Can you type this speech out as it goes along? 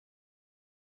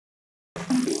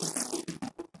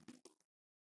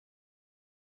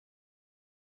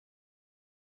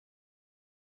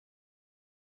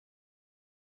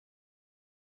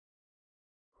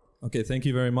Okay, thank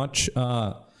you very much.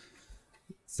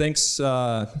 Thanks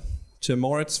to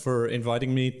Moritz for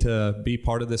inviting me to be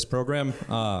part of this program.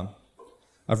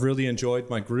 I've really enjoyed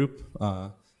my group,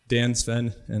 Dan,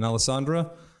 Sven, and Alessandra.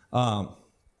 I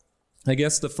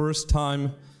guess the first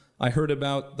time I heard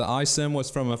about the ISEM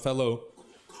was from a fellow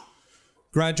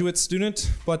graduate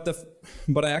student, but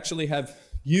I actually have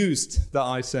used the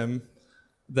ISEM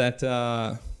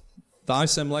the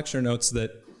ISEM lecture notes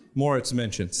that Moritz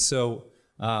mentioned. So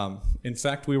in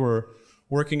fact, we were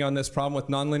working on this problem with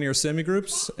nonlinear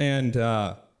semigroups, and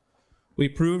we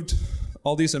proved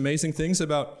all these amazing things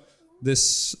about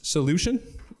this solution.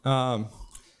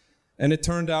 And it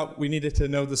turned out we needed to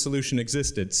know the solution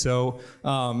existed. So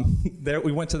there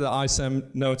we went to the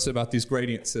ISEM notes about these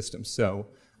gradient systems. So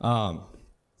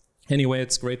anyway,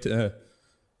 it's great to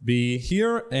be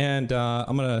here, and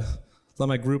I'm going to let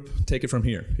my group take it from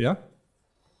here. Yeah?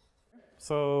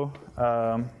 So,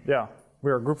 yeah,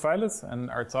 we are Group Violet, and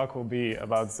our talk will be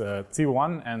about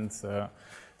T1 and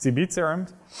TB theorem.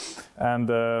 And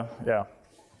yeah,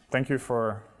 thank you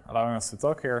for allowing us to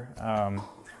talk here. I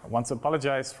want to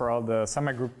apologize for all the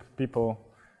semigroup people.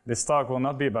 This talk will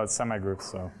not be about semigroups,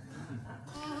 so.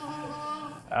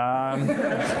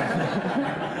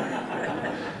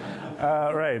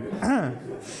 Right.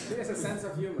 He has a sense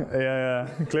of humor. Yeah,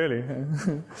 clearly.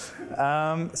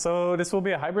 So this will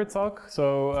be a hybrid talk.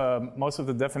 So most of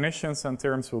the definitions and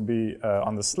theorems will be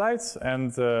on the slides,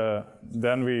 and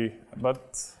then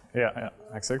yeah,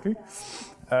 exactly.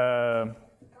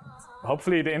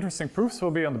 Hopefully the interesting proofs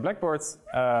will be on the blackboard.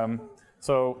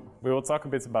 So we will talk a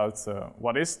bit about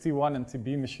what is T1 and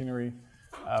TB machinery,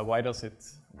 where does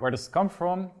it come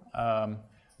from.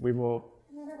 We will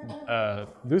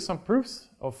do some proofs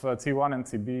of T1 and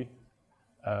TB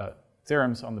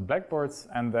theorems on the blackboards,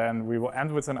 and then we will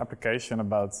end with an application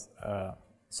about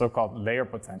so-called layer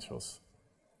potentials.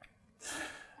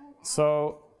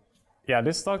 So yeah,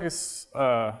 this talk is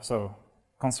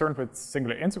concerned with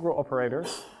singular integral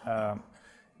operators.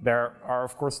 There are,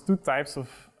 of course, two types of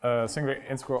singular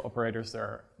integral operators. There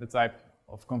are the type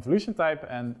of convolution type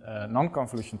and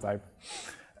non-convolution type.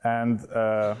 And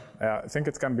yeah, I think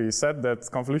it can be said that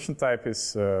convolution type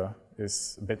is a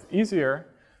bit easier.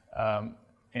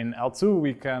 In L2,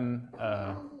 we can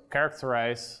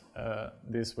characterize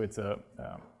this with a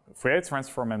Fourier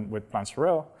transform and with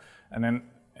Plancherel. And then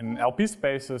in LP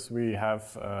spaces, we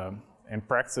have, in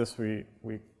practice, we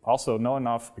also know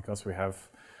enough because we have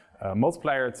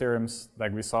multiplier theorems,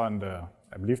 like we saw in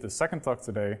I believe the second talk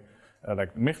today,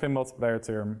 like the Michel multiplier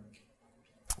theorem.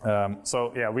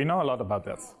 So yeah, we know a lot about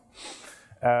that.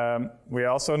 We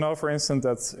also know, for instance,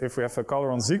 that if we have a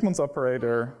Calderon-Zygmunt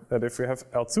operator, that if we have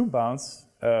L2 bounds,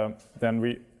 then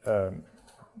we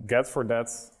get for that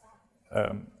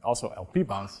also LP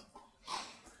bounds.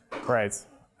 Right.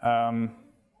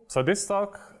 So this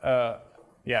talk,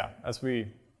 yeah, as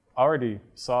we already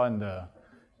saw in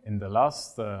the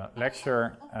last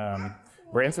lecture,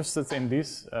 we're interested in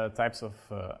these types of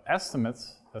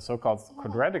estimates, the so-called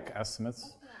quadratic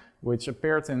estimates, which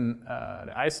appeared in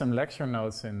the ISEM lecture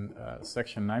notes in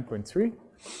section 9.3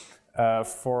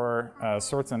 for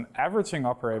certain averaging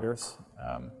operators,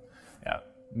 yeah,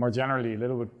 more generally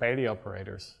Littlewood Paley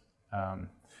operators.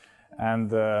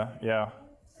 Yeah,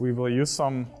 we will use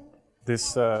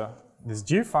this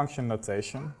G function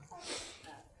notation,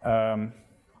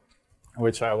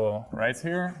 which I will write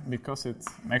here because it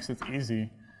makes it easy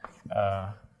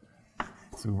to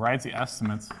write the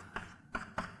estimate.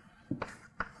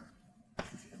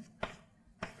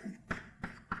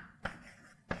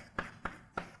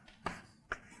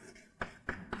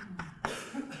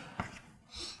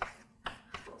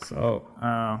 So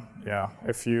yeah,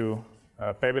 if you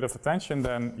pay a bit of attention,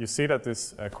 then you see that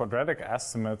this quadratic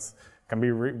estimate can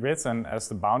be rewritten as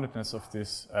the boundedness of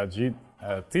this G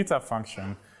theta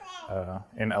function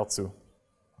in L2.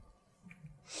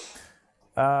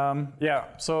 Yeah,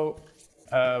 so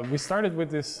we started with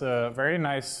this very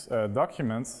nice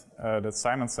document that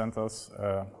Simon sent us,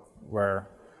 where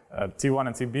T1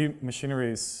 and TB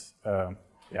machinery is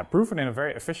yeah, proven in a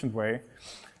very efficient way.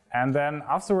 And then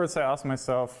afterwards, I asked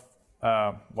myself,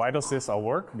 why does this all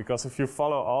work? Because if you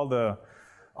follow all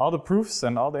the proofs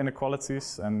and all the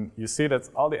inequalities, and you see that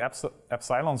all the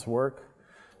epsilons work,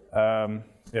 yeah,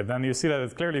 then you see that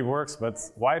it clearly works. But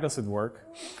why does it work?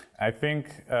 I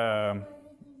think,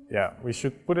 yeah, we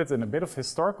should put it in a bit of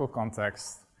historical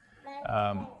context.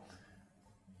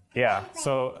 Yeah,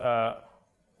 so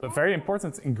a very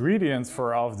important ingredient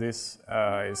for all of this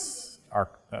is our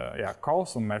yeah,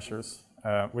 Carlson measures.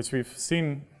 Which we've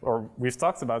seen, or we've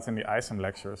talked about in the ISEM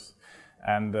lectures.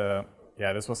 And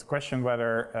yeah, this was a question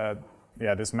whether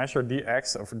yeah, this measure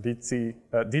dx over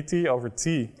dt over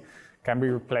t can be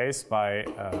replaced by,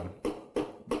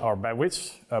 or by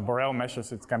which Borel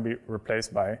measures it can be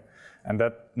replaced by, and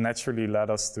that naturally led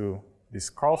us to these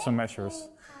Carlson measures,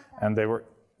 and they were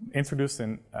introduced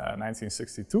in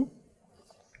 1962.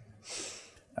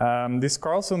 These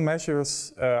Carlson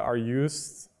measures are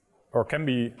used, or can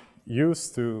be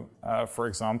used to, for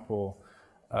example,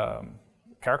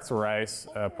 characterize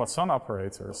Poisson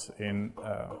operators in,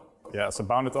 as a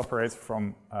bounded operator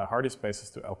from Hardy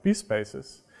spaces to LP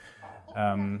spaces.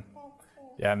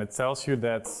 And it tells you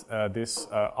that this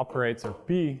operator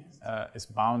P is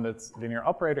bounded linear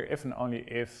operator if and only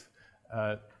if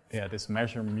this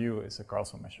measure mu is a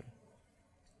Carlson measure.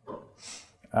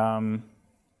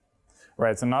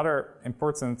 Right, another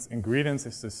important ingredient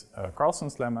is this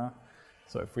Carlson's lemma.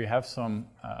 So if we have some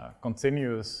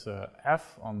continuous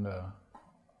f on the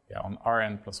on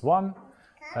Rn plus 1,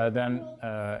 then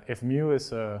if mu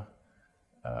is a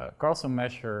Carlson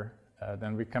measure,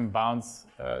 then we can bound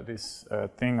this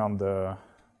thing on the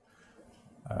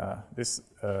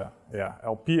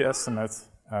LP estimate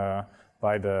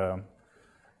by the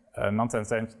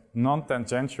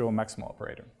non-tangential maximal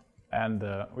operator. And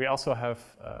we also have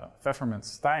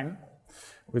Pfefferman-Stein,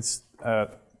 which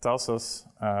tells us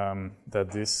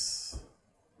that this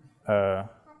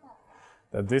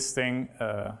thing,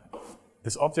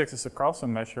 this object is a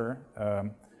Carlson measure.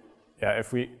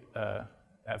 If we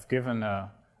have given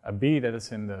a B that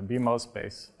is in the B mode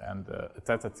space and a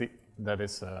theta T that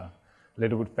is a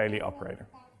Littlewood-Paley operator.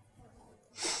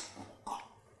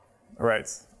 Right.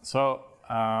 So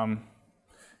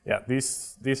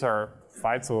these are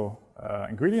vital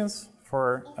ingredients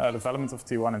for development of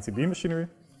T1 and TB machinery.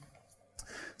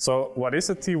 So what is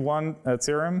a T1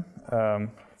 theorem?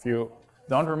 If you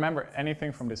don't remember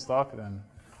anything from this talk, then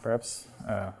perhaps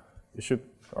you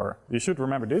should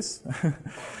remember this.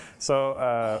 So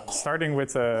starting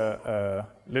with a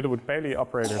Littlewood-Paley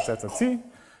operator theta T.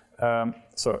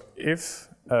 So if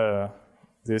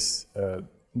this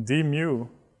d mu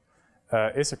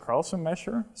is a Carlson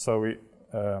measure, so we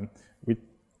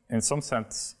in some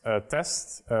sense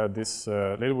test this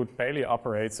Littlewood-Paley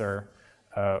operator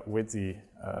with the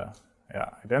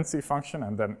identity function,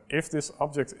 and then if this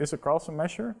object is a Carlson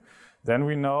measure, then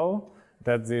we know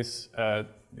that this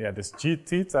this g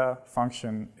theta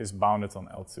function is bounded on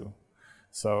L2.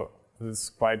 So this is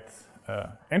quite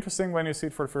interesting when you see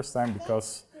it for the first time,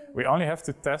 because we only have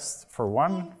to test for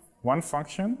one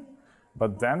function,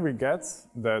 but then we get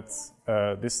that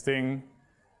this thing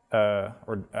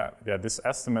this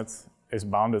estimate is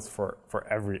bounded for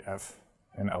every f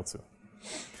in L2.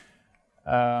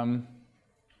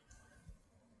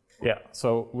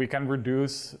 So we can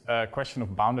reduce a question of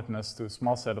boundedness to a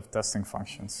small set of testing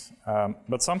functions.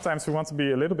 But sometimes we want to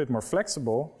be a little bit more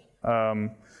flexible.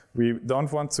 We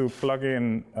don't want to plug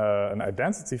in an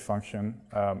identity function,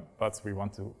 but we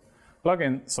want to plug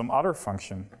in some other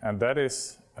function, and that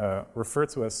is referred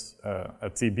to as a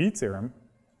TB theorem.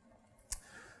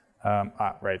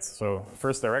 Right, so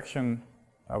first direction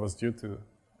was due to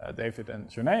David and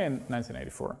Genet in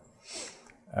 1984.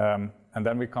 And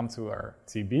then we come to our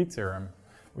TB theorem,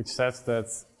 which says that,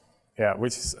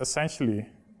 which is essentially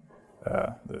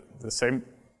the same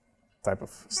type of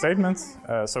statement.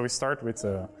 So we start with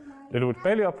a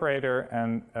Littlewood-Paley operator,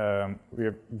 and we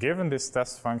are given this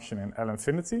test function in L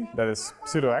infinity that is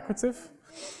pseudo-accretive.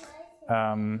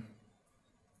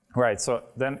 Right, so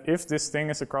then if this thing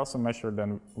is a Carlson measure,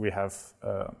 then we have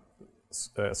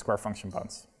square function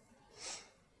bounds.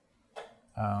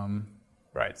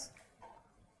 Right.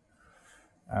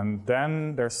 And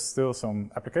then there's still some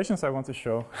applications I want to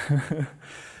show.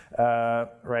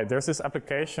 Right, there's this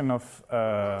application of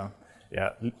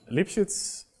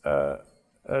Lipschitz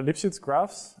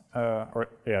graphs,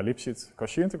 Lipschitz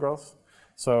Cauchy integrals.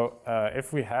 So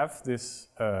if we have this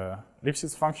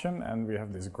Lipschitz function and we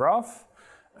have this graph,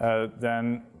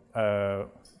 then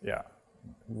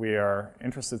we are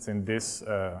interested in this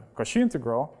Cauchy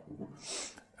integral.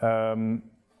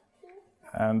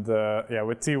 And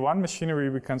with T1 machinery,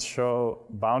 we can show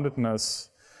boundedness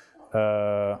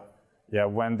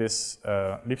when this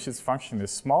Lipschitz function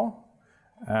is small.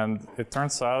 And it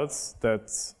turns out that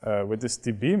with this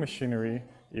TB machinery,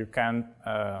 you can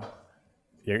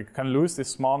lose this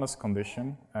smallness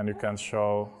condition, and you can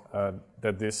show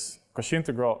that this Cauchy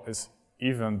integral is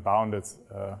even bounded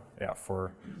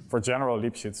for general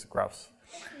Lipschitz graphs.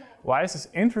 Why is this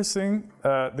interesting?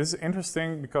 This is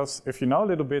interesting because if you know a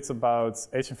little bit about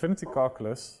H-infinity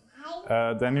calculus,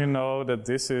 then you know that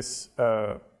this is,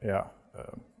 in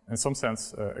some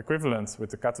sense, equivalent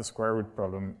with the Kato square root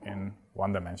problem in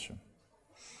one dimension.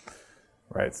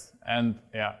 Right, and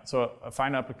yeah, so a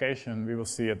final application we will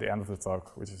see at the end of the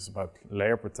talk, which is about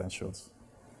layer potentials.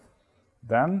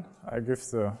 Then I give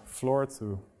the floor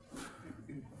to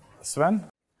Sven.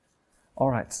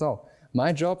 All right, so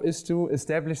my job is to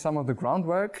establish some of the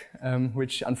groundwork,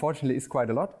 which unfortunately is quite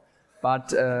a lot,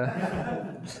 but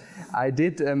I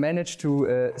did manage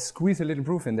to squeeze a little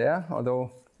proof in there,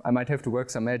 although I might have to work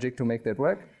some magic to make that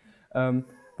work,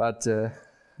 but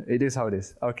it is how it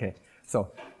is. Okay, so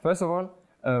first of all,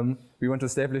 we want to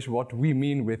establish what we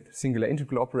mean with singular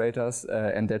integral operators,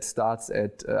 and that starts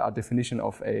at our definition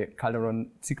of a Calderon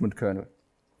segment kernel.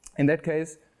 In that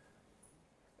case,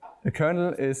 a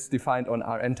kernel is defined on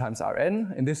Rn times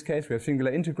Rn. In this case, we have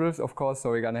singular integrals, of course, so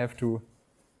we're going to have to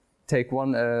take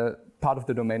one part of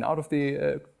the domain out of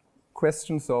the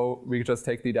question, so we just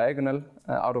take the diagonal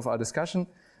out of our discussion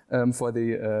for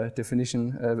the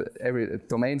definition, every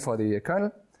domain for the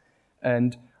kernel.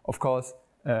 And of course,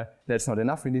 that's not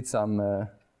enough. We need some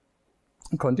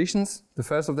conditions. The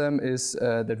first of them is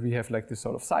that we have like this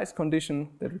sort of size condition,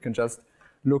 that we can just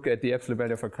look at the absolute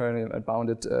value of a kernel and bound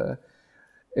it,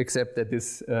 except that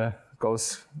this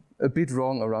goes a bit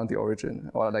wrong around the origin,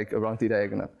 or like around the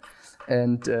diagonal.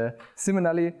 And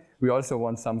similarly, we also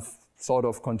want some sort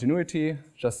of continuity,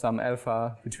 just some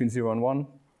alpha between 0 and 1,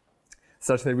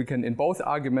 such that we can, in both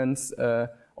arguments,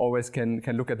 always can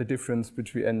look at the difference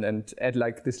between and add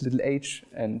like this little h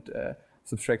and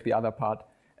subtract the other part.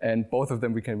 And both of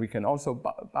them we can also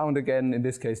bound again, in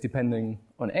this case depending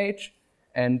on h,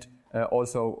 and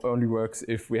also only works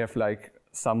if we have like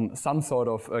some sort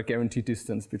of guaranteed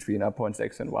distance between our points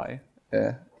x and y,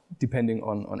 depending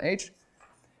on h.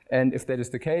 And if that is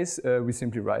the case, we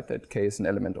simply write that k is an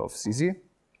element of CZ.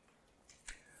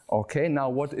 Okay, now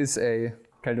what is a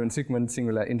Calderon segment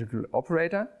singular integral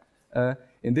operator?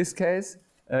 In this case,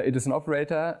 it is an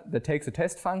operator that takes a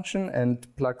test function and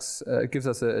gives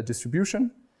us a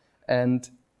distribution, and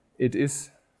it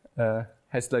is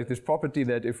has like this property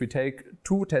that if we take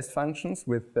two test functions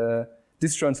with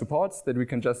disjoint supports, that we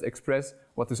can just express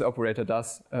what this operator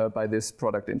does by this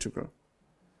product integral.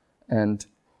 And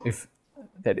if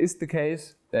that is the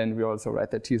case, then we also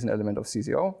write that T is an element of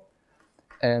CZO.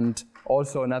 And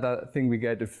also another thing we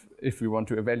get if we want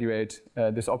to evaluate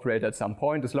this operator at some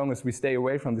point, as long as we stay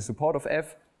away from the support of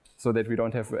f, so that we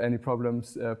don't have any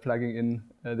problems plugging in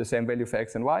the same value for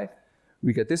x and y,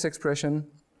 we get this expression.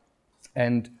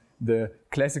 And the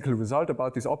classical result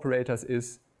about these operators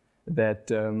is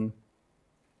that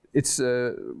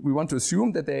we want to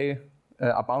assume that they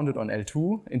are bounded on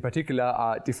L2, in particular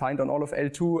are defined on all of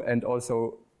L2, and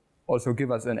also give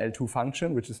us an L2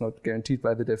 function, which is not guaranteed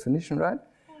by the definition, right?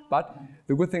 But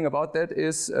the good thing about that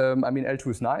is, I mean, L2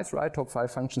 is nice, right? Top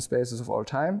 5 function spaces of all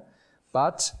time.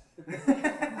 But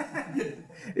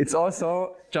it's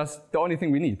also just the only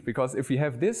thing we need, because if we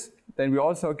have this, then we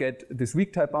also get this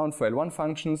weak type bound for L1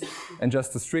 functions and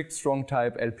just a strict strong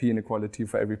type LP inequality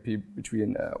for every p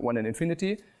between 1 and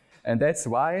infinity. And that's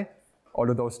why all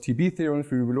of those TB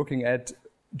theorems we were looking at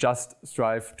just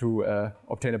strive to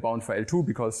obtain a bound for L2,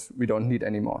 because we don't need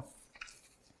any more.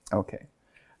 Okay,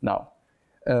 now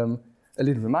a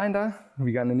little reminder,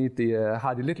 we're going to need the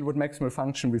Hardy-Littlewood maximal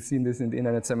function. We've seen this in the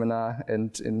internet seminar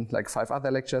and in like 5 other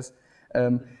lectures.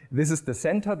 This is the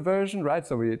centered version, right?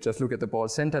 So we just look at the ball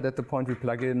centered at the point we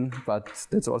plug in, but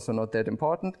that's also not that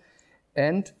important.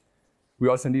 And we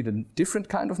also need a different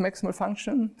kind of maximal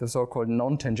function, the so-called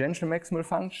non-tangential maximal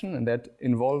function, and that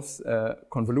involves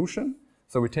convolution.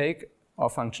 So we take our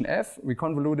function f, we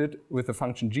convolute it with the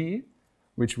function g,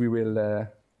 which we will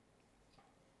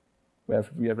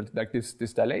we have like this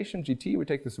dilation gt. We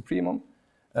take the supremum.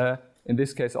 In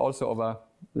this case, also over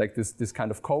like this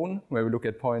kind of cone, where we look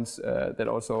at points that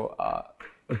also are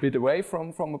a bit away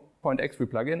from a point x we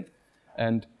plug in,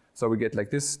 and so we get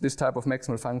like this type of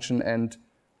maximal function. And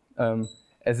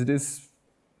as it is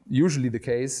usually the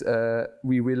case,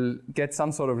 we will get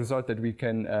some sort of result that we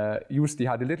can use the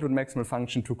Hardy-Littlewood maximal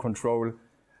function to control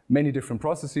many different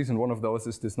processes, and one of those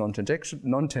is this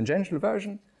non-tangential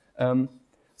version.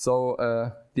 So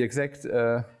the exact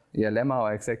lemma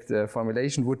or exact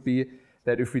formulation would be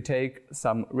that if we take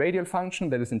some radial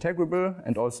function that is integrable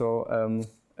and also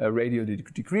radially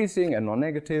decreasing and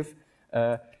non-negative,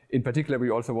 in particular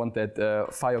we also want that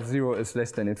phi of 0 is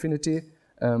less than infinity.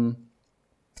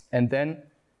 And then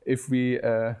if we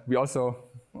also,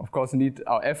 of course, need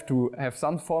our f to have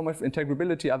some form of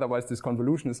integrability, otherwise this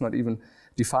convolution is not even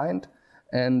defined.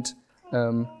 And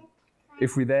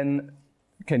if we then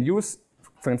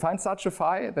can find such a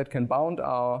phi that can bound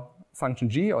our function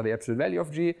g, or the absolute value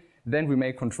of g, then we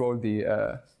may control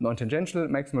the non-tangential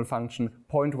maximal function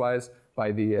pointwise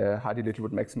by the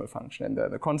Hardy-Littlewood maximal function. And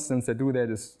the constants that do that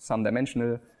is some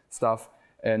dimensional stuff,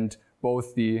 and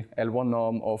both the L1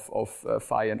 norm of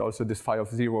phi and also this phi of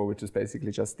 0, which is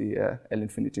basically just the L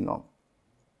infinity norm.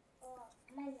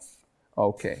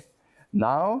 Okay,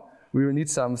 now we will need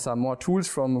some more tools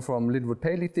from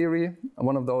Littlewood-Paley theory.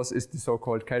 One of those is the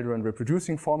so-called Calderon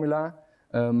reproducing formula.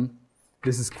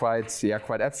 This is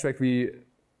quite abstract. We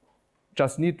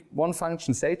just need one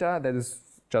function zeta that is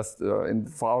just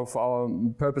for our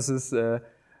purposes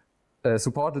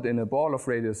supported in a ball of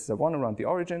radius 1 around the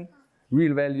origin.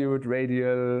 Real valued,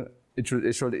 radial,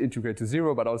 it should integrate to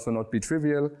 0 but also not be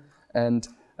trivial. And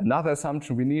another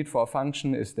assumption we need for a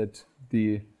function is that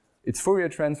its Fourier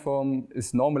transform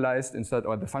is normalized instead,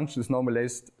 or the function is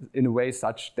normalized in a way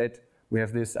such that we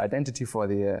have this identity for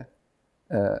the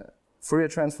Fourier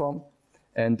transform.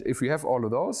 And if we have all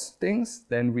of those things,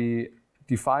 then we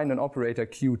define an operator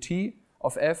Qt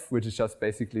of f, which is just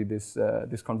basically this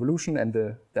convolution and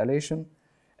the dilation.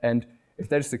 And if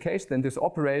that is the case, then this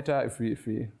operator, if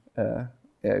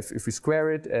we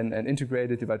square it and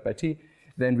integrate it, divide by t,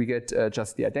 then we get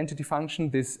just the identity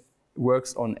function. This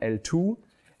works on L2,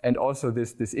 and also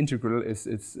this integral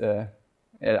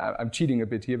I'm cheating a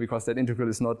bit here because that integral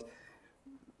is not,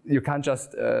 you can't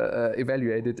just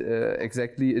evaluate it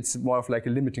exactly. It's more of like a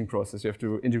limiting process. You have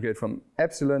to integrate from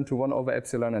epsilon to 1 over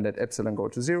epsilon and let epsilon go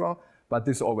to 0. But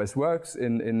this always works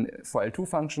for L2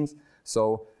 functions,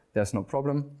 so there's no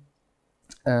problem.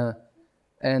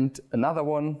 And another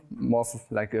one, more of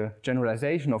like a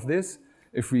generalization of this,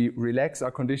 if we relax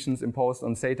our conditions imposed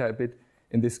on zeta a bit,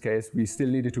 in this case, we still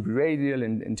need it to be radial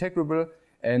and integrable,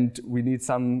 and we need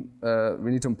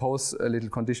to impose a little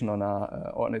condition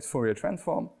on its Fourier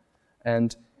transform.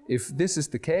 And if this is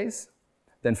the case,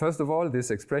 then first of all,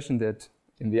 this expression that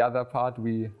in the other part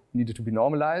we needed to be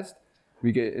normalized,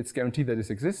 it's guaranteed that this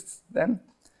exists then.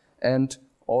 And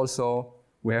also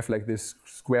we have like this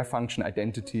square function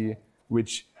identity,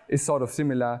 which is sort of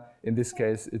similar. In this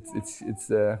case,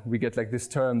 we get like this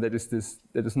term that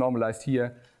is normalized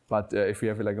here. But if we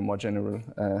have like a more general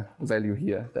value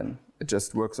here, then it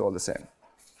just works all the same.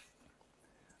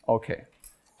 Okay,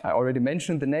 I already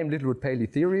mentioned the name Littlewood-Paley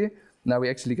theory. Now we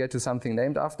actually get to something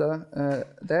named after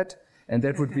that, and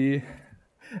that would be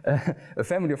a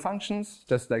family of functions,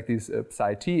 just like these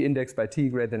psi t indexed by t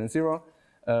greater than 0.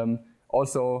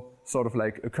 Also sort of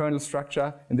like a kernel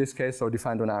structure in this case, so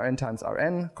defined on Rn times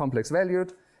Rn, complex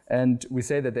valued. And we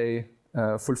say that they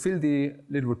fulfill the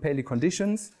Littlewood-Paley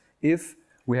conditions if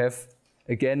we have,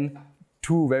 again,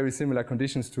 two very similar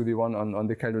conditions to the one on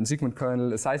the Calderon-Sigmund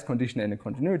kernel, a size condition and a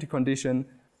continuity condition.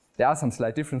 There are some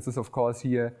slight differences, of course.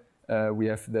 Here we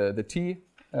have the t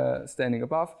standing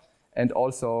above, and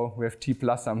also we have t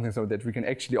plus something, so that we can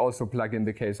actually also plug in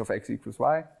the case of x equals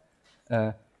y.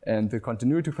 And the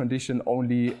continuity condition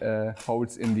only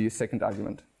holds in the second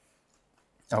argument.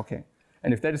 Okay,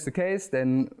 and if that is the case,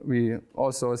 then we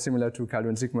also, similar to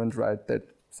Calderon-Sigmund, write that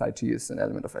psi t is an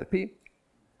element of LP.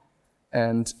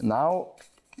 And now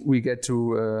we get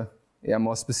to a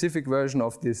more specific version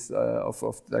of this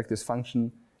like this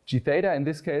function g theta in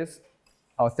this case,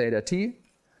 our theta t,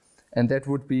 and that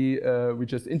would be we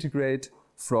just integrate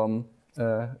from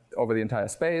over the entire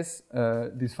space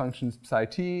these functions psi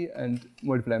t and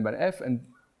multiply them by f and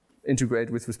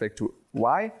integrate with respect to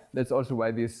y. That's also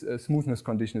why this smoothness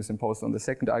condition is imposed on the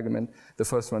second argument. The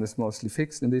first one is mostly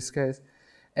fixed in this case.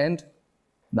 And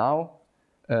now,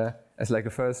 as like a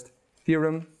first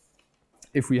theorem,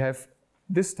 if we have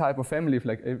this type of family,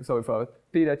 if our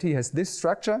theta t has this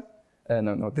structure,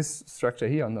 this structure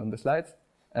here on the slides,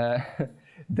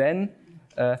 then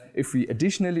if we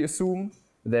additionally assume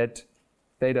that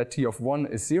theta t of 1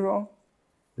 is 0,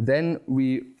 then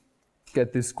we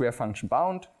get this square function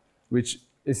bound, which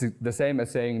is the same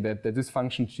as saying that this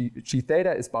function g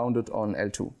theta is bounded on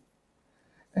L2.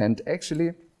 And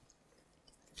actually,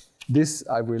 this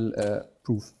I will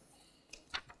prove.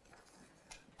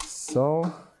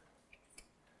 So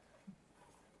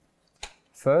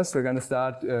first we're going to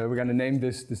start, we're going to name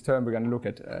this term, we're going to look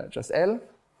at just L.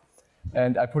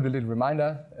 And I put a little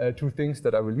reminder, two things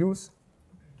that I will use.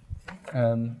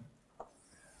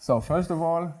 So first of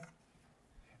all,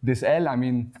 this L, I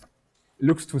mean,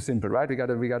 looks too simple, right? We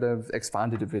gotta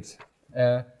expand it a bit.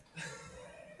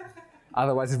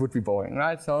 Otherwise it would be boring,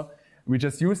 right? So we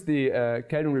just use the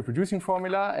Calderon reproducing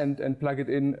formula and plug it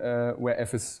in where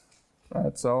f is.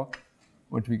 Right, so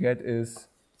what we get is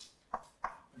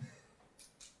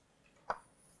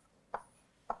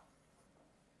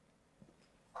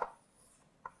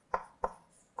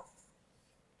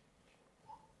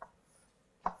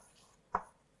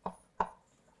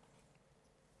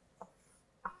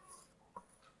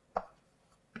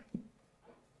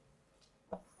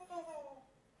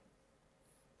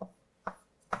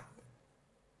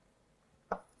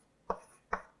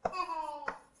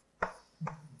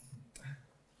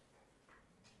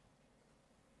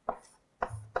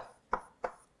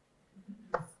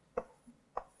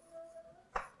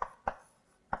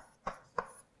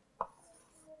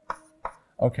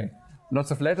Okay, lots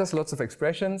of letters, lots of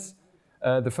expressions.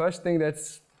 The first thing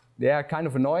that's kind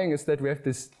of annoying is that we have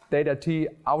this theta t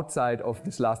outside of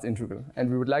this last integral, and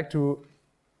we would like to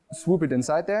swoop it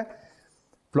inside there.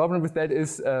 Problem with that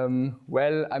is,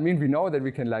 well, I mean, we know that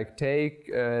we can like take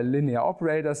linear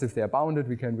operators if they are bounded.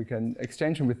 We can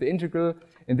exchange them with the integral.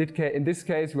 In this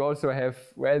case, we also have,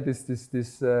 well,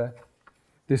 this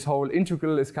whole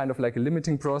integral is kind of like a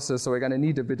limiting process. So we're gonna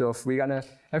need a bit of, we're gonna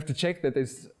have to check that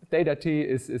this theta t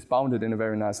is bounded in a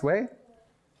very nice way.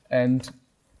 And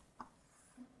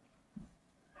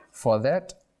for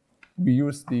that, we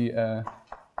use the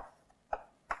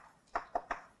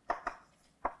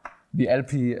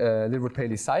LP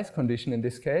Littlewood-Paley size condition in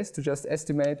this case to just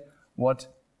estimate what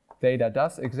theta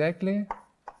does exactly.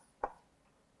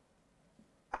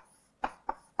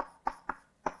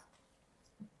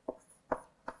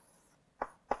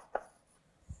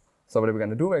 So what are we going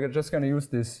to do? We're just going to use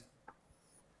this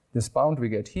bound we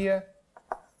get here,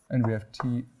 and we have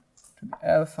t to the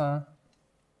alpha,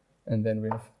 and then we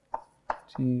have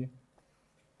t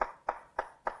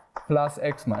plus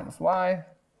x minus y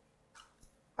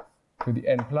to the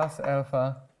n plus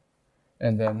alpha,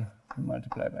 and then we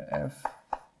multiply by f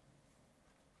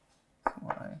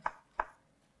y,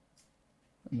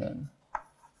 and then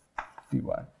dy.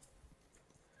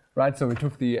 Right, so we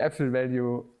took the absolute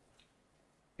value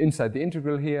inside the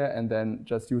integral here, and then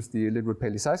just use the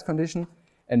Littlewood-Paley size condition.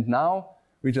 And now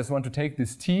we just want to take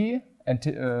this t and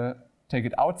take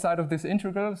it outside of this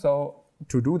integral. So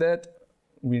to do that,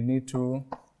 we need to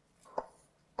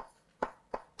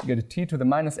get a t to the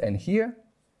minus n here,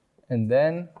 and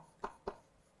then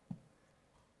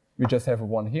we just have a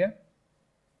 1 here,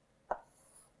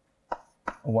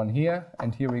 a 1 here,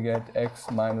 and here we get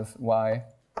x minus y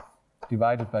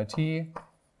divided by t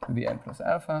to the n plus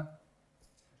alpha,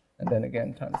 and then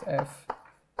again times f.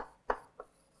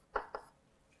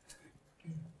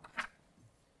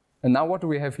 And now what do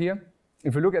we have here?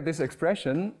 If we look at this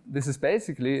expression, this is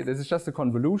just a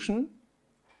convolution.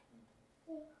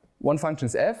 One function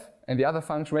is f, and the other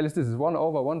function, well, this is 1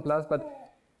 over 1 plus, but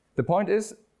the point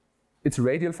is, it's a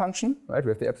radial function, right? We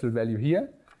have the absolute value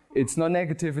here. It's not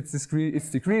negative, it's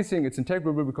decreasing, it's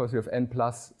integrable because we have n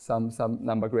plus some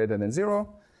number greater than 0.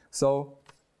 So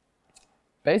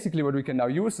basically what we can now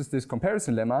use is this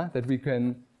comparison lemma that we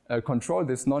can control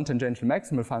this non-tangential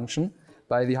maximal function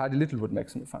by the Hardy-Littlewood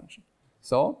maximal function.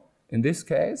 So in this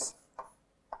case,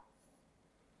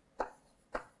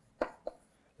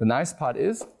 the nice part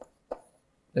is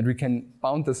that we can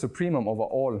bound the supremum over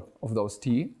all of those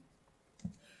t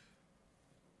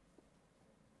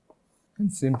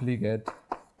and simply get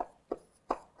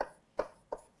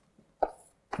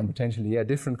some potentially a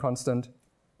different constant,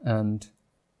 and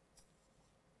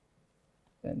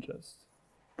then just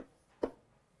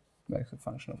make the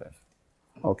function of f.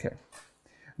 Okay.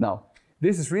 Now,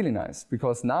 this is really nice,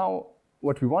 because now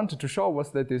what we wanted to show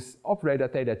was that this operator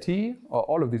theta t, or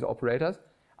all of these operators,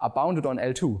 are bounded on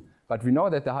L2. But we know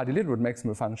that the Hardy-Littlewood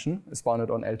maximal function is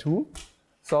bounded on L2,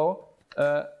 so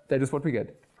that is what we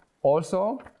get.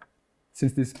 Also,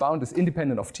 since this bound is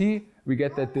independent of t, we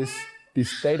get that this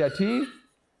theta t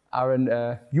are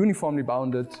an uniformly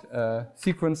bounded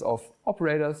sequence of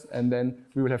operators, and then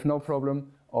we will have no problem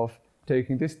of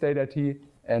taking this theta t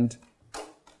and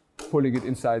pulling it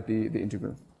inside the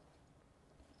integral.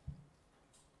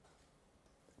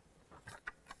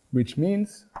 Which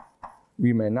means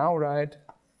we may now write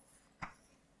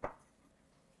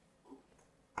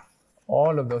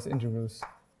all of those integrals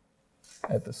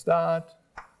at the start,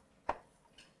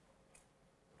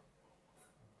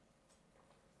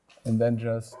 and then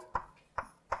just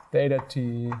theta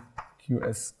t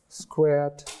qs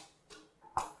squared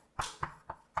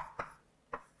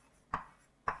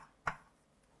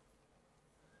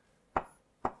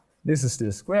this is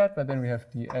still squared, but then we have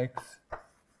dx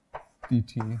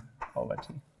dt over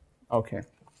t. Okay.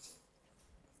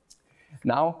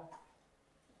 Now,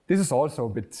 this is also a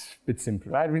bit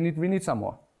simple, right? We need some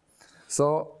more.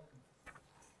 So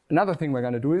another thing we're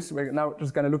going to do is we're now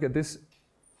just going to look at this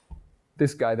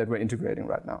guy that we're integrating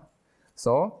right now.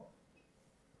 So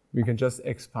we can just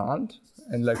expand,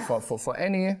 and like for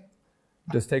any,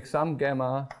 just take some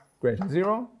gamma greater than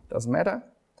 0, doesn't matter.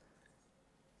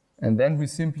 And then we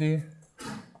simply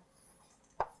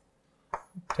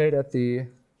take at the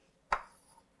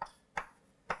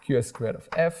qs squared of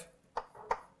f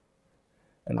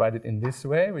and write it in this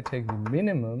way. We take the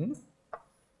minimum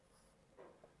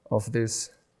of these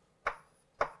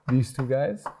two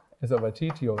guys, s over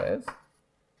t, t over s,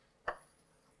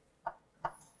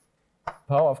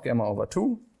 power of gamma over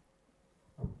 2,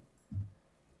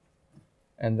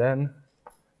 and then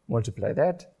multiply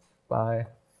that by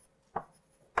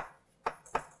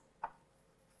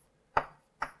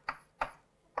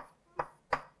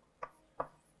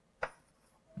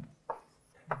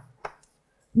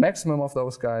maximum of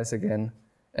those guys again,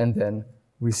 and then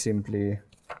we simply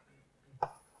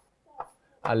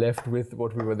are left with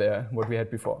what we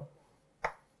had before.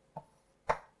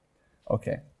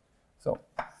 Okay, so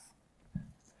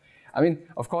I mean,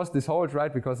 of course, this holds,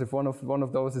 right? Because if one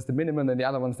of those is the minimum and the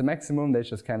other one's the maximum, they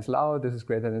just cancel out. This is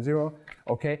greater than 0.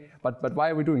 Okay, but why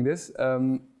are we doing this?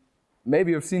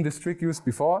 Maybe you've seen this trick used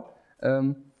before,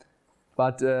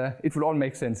 but it will all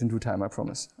make sense in due time, I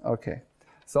promise. Okay,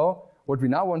 so what we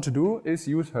now want to do is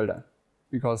use Hölder,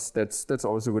 because that's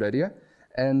always a good idea.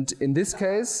 And in this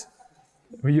case,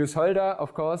 we use Hölder,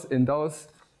 of course,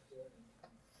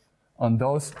 on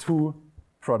those two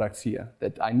products here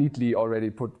that I neatly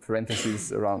already put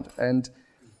parentheses around. And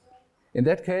in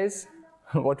that case,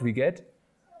 what we get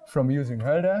from using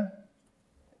Hölder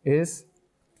is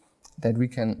that we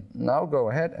can now go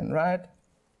ahead and write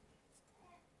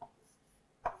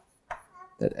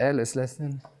that L is less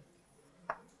than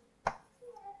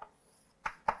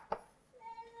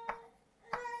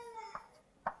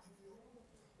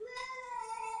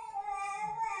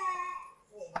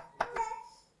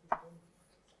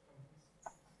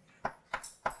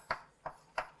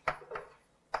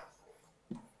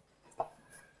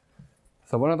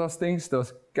So one of those things,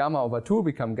 those gamma over 2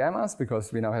 become gammas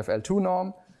because we now have L2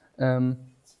 norm.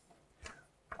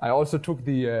 I also took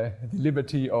the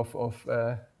liberty of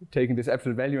taking this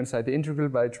absolute value inside the integral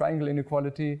by triangle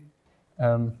inequality.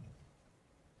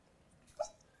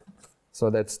 So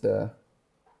that's the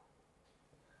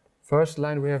first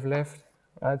line we have left,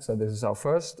 right? So this is our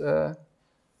first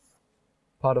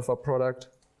part of our product.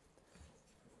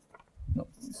 No,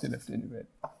 we still have to integrate.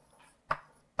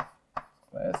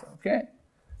 Yes, okay.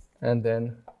 And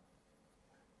then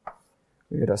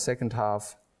we get our second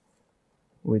half,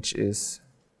 which is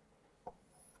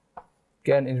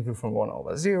again integral from 1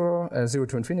 over 0, 0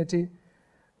 to infinity.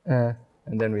 And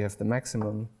then we have the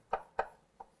maximum.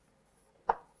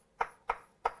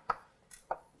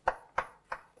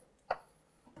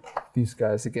 These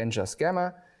guys again just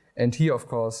gamma. And here, of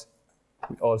course,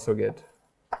 we also get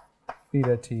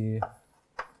beta t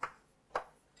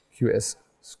qs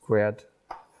squared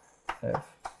f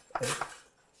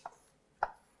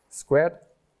squared.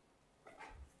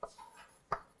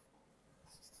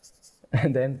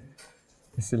 And then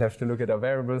we still have to look at our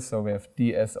variables. So we have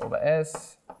ds over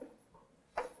s.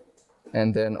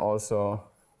 And then also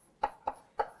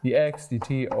dx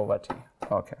dt over t.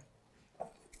 Okay.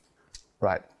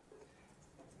 Right.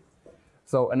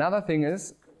 So another thing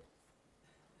is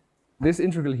this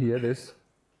integral here, this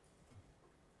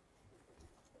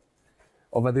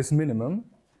over this minimum,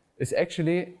 is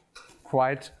actually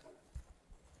quite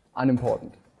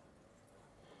unimportant.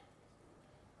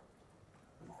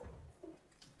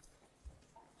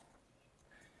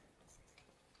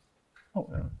 Oh,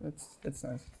 yeah, that's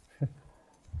nice.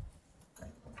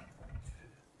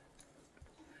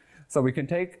 So we can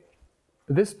take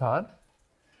this part,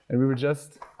 and we will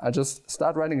I just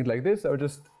start writing it like this. I will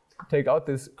just take out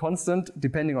this constant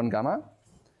depending on gamma,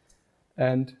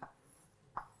 and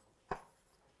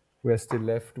we're still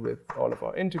left with all of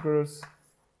our integrals.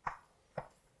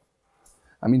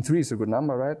 I mean, 3 is a good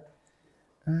number, right?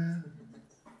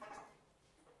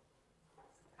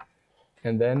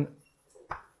 And then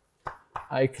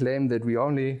I claim that we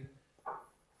only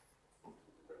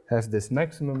have this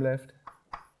maximum left.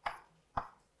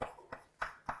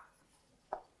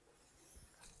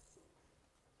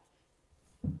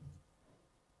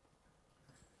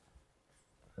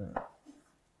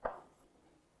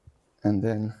 And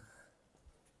then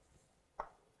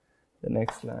the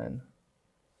next line,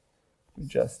 we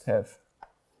just have,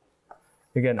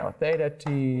 again, our theta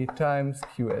t times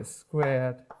qs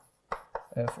squared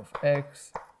f of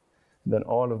x, and then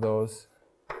all of those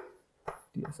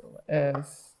ds over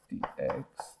s, dx,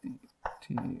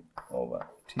 dt over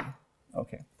t.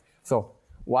 Okay, so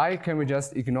why can we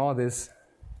just ignore this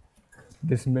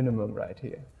minimum right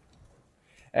here?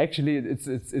 Actually,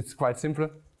 it's quite simple.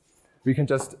 We can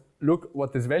just look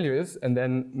what this value is and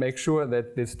then make sure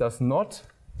that this does not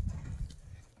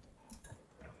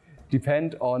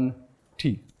depend on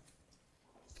t.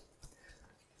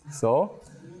 So,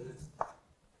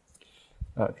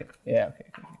 okay, yeah, okay.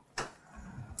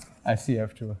 I see I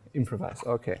have to improvise.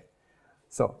 Okay,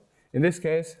 so in this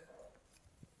case,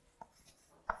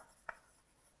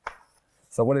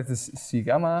 so what is this c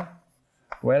gamma?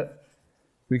 Well,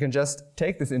 we can just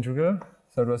take this integral.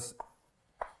 So it was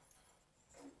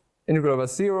integral over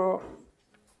 0,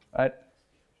 right?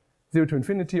 0 to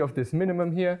infinity of this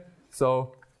minimum here.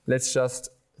 So let's just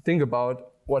think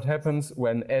about what happens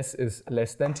when s is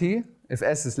less than t. If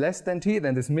s is less than t,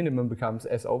 then this minimum becomes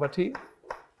s over t.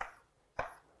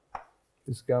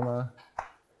 This gamma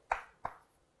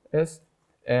s.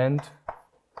 And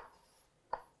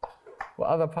for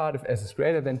other part, if s is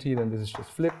greater than t, then this is just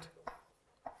flipped.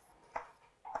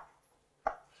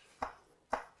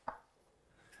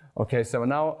 Okay, so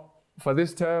now for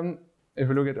this term, if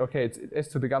we look at, okay, it's s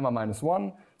to the gamma minus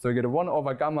 1, so you get a 1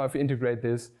 over gamma if you integrate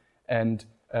this, and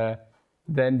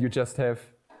then you just have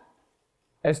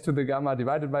s to the gamma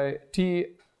divided by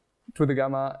t to the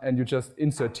gamma, and you just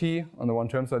insert t on the one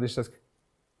term, so this just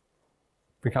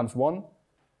becomes 1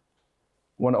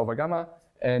 over gamma,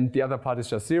 and the other part is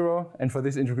just 0, and for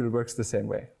this integral it works the same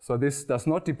way. So this does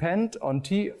not depend on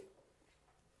t,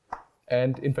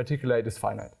 and in particular it is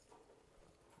finite.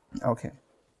 Okay,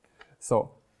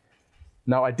 so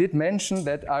now I did mention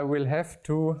that I will have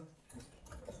to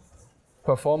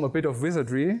perform a bit of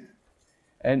wizardry,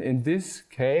 and in this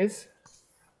case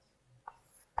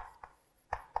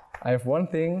I have one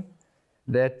thing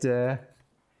that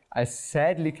I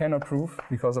sadly cannot prove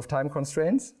because of time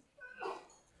constraints.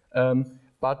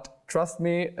 But trust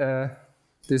me,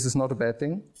 this is not a bad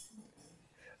thing.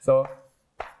 So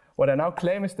what I now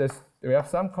claim is that we have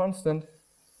some constant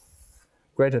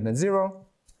greater than 0,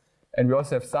 and we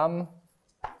also have some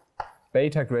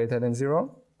beta greater than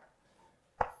 0.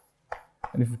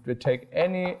 And if we take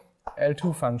any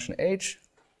L2 function h,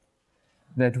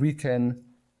 that we can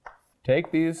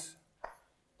take these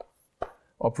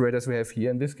operators we have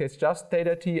here, in this case just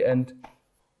theta t and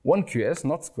 1 qs,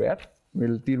 not squared.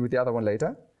 We'll deal with the other one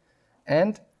later.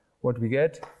 And what we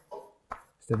get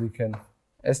is that we can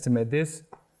estimate this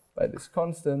by this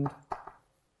constant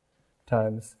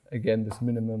times, again, this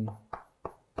minimum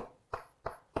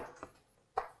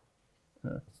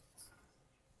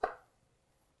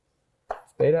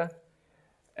beta.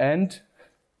 And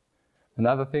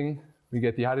another thing, we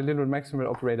get the Hardy-Lindblad maximal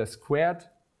operator squared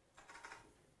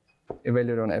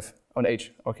evaluated on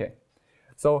h. Okay.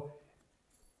 So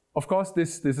of course,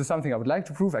 this is something I would like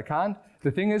to prove. I can't.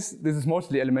 The thing is, this is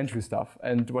mostly elementary stuff.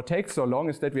 And what takes so long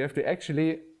is that we have to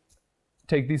actually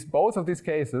take both of these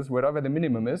cases, wherever the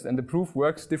minimum is, and the proof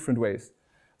works different ways.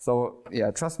 So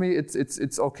yeah, trust me,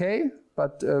 it's okay,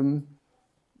 but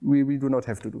we do not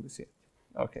have to do this here.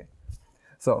 Okay.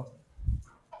 So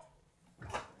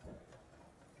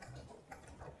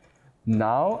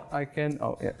now I can,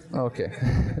 oh yeah, okay.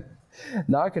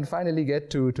 Now I can finally get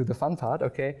to the fun part,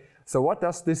 okay. So what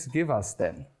does this give us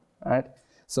then, right?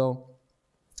 So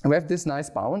we have this nice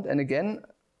bound, and again,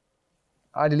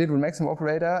 Hardy-Lindblad maximum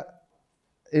operator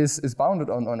is bounded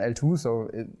on L2, so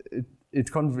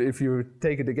if you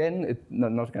take it again, it's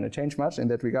not going to change much in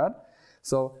that regard.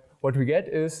 So what we get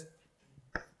is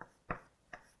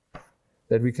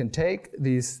that we can take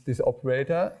this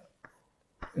operator,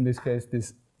 in this case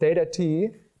this theta t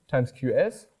times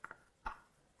qs,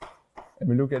 and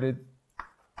we look at it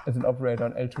as an operator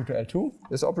on L2 to L2,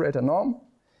 this operator norm,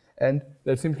 and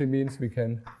that simply means we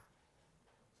can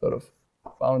sort of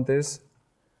bound this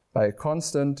by a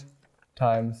constant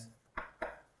times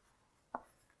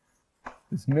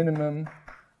this minimum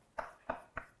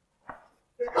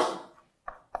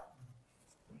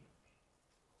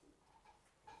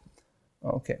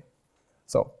okay,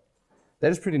 so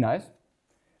that is pretty nice,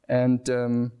 and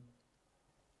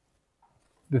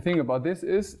the thing about this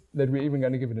is that we're even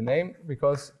going to give it a name,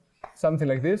 because something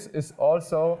like this is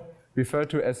also referred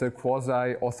to as a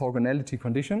quasi-orthogonality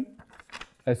condition.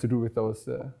 Has to do with those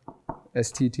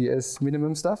STTS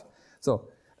minimum stuff. So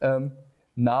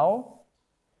now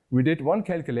we did one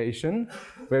calculation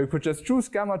where we could just choose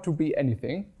gamma to be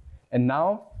anything, and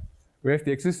now we have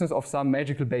the existence of some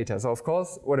magical beta. So of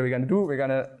course, what are we going to do? We're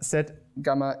going to set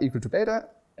gamma equal to beta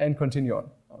and continue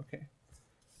on. Okay.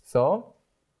 So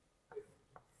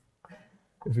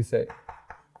if we say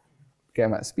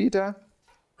gamma is beta,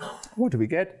 what do we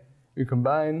get? We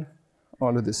combine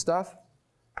all of this stuff.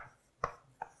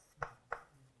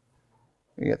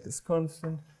 We get this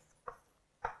constant.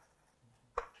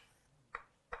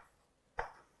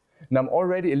 Now I'm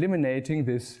already eliminating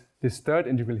this third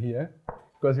integral here,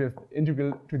 because we have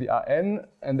integral to the Rn,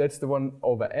 and that's the one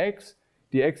over x.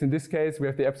 The x in this case, we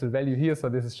have the absolute value here, so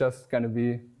this is just going to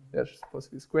be, there's supposed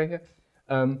to be a square here.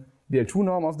 The L2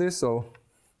 norm of this, so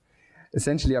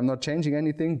essentially I'm not changing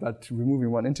anything, but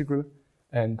removing one integral,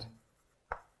 and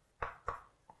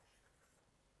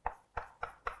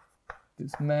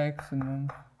this maximum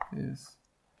is,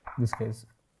 in this case,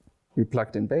 we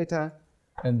plugged in beta,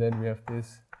 and then we have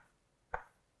this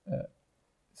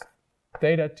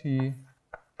theta t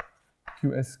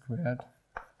qs squared.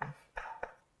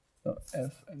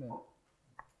 f and then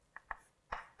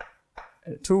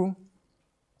L2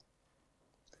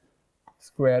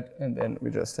 squared, and then we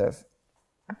just have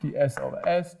ds over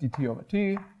s, dt over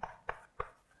t.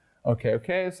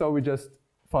 Okay, so we just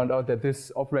found out that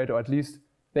this operator, or at least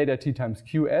theta t times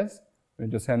qs, we're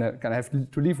just gonna have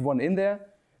to leave one in there,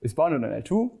 is bounded on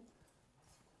L2,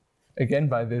 again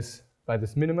by this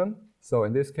minimum. So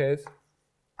in this case,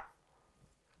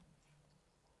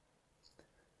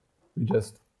 we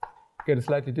just get a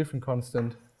slightly different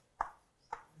constant,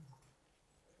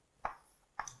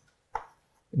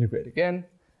 integrate again,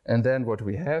 and then what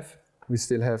we have, we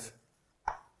still have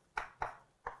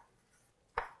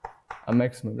a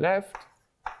maximum left,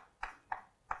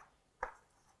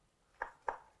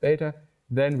 beta,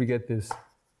 then we get this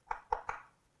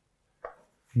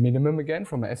minimum again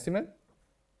from an estimate,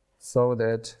 so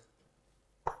that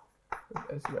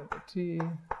s divided by t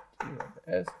divided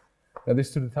by s. Now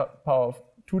this to the power of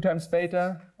 2 times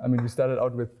beta. I mean, we started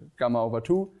out with gamma over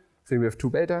 2, so we have 2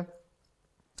 beta.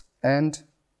 And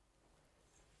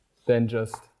then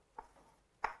just,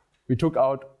 we took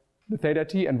out the theta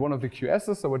t and one of the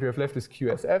qs's, so what we have left is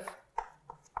qsf,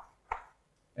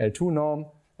 L2 norm,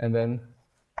 and then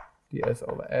ds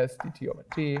over s, dt over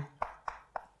t.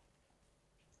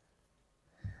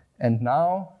 And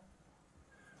now,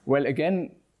 well,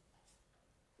 again,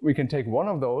 we can take one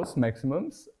of those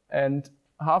maximums and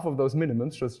half of those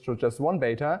minimums, just 1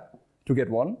 beta to get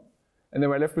 1, and then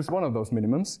we're left with one of those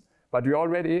minimums. But we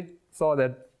already saw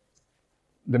that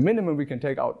the minimum we can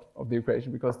take out of the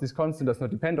equation, because this constant does not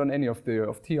depend on any of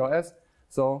t or s,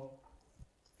 so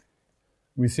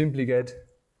we simply get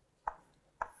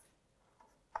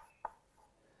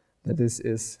that this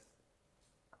is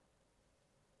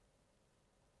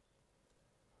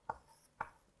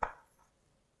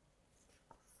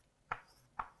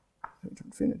to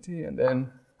infinity, and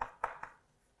then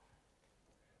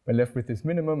we're left with this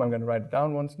minimum. I'm going to write it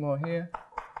down once more here.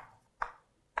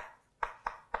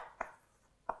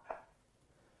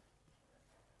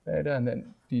 Beta, and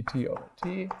then dt over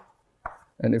t.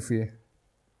 And if we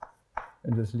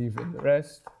and just leave in the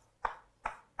rest.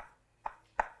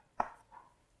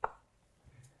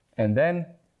 And then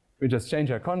we just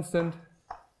change our constant,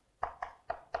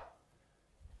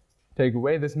 take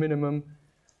away this minimum,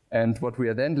 and what we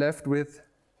are then left with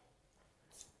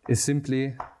is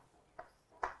simply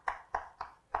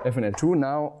f and L2.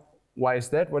 Now, why is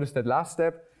that? What is that last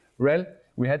step? Well,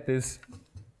 we had this,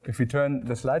 if we turn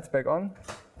the slides back on,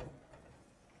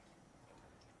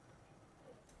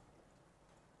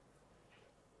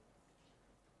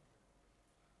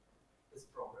 It's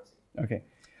progressing. okay.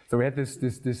 So we had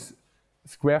this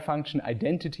square function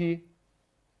identity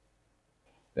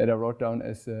that I wrote down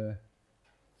as a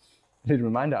little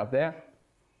reminder up there.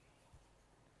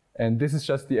 And this is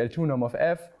just the L2 norm of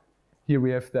f. Here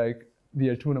we have the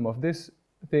L2 norm of this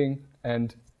thing.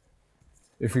 And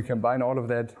if we combine all of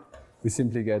that, we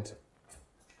simply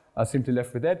are simply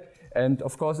left with that. And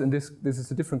of course, in this is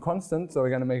a different constant, so we're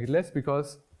going to make it less,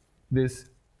 because this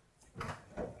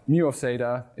mu of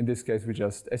zeta, in this case, we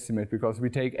just estimate, because we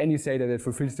take any zeta that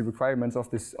fulfills the requirements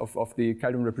of the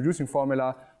Calderon reproducing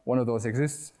formula. One of those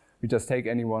exists. We just take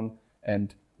any one,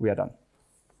 and we are done.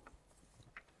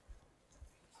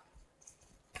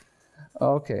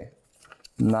 Okay,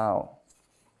 now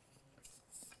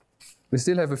we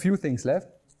still have a few things left.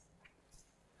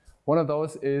 One of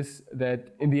those is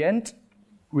that in the end,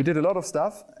 we did a lot of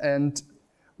stuff, and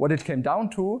what it came down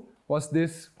to was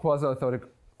this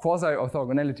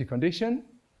quasi-orthogonality condition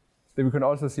that we can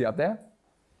also see up there.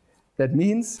 That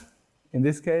means, in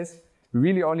this case, we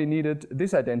really only needed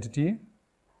this identity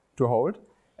to hold.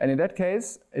 And in that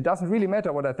case, it doesn't really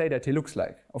matter what our theta t looks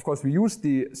like. Of course, we use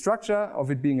the structure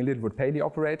of it being a Littlewood-Paley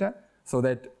operator so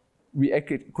that we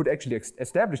could actually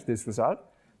establish this result.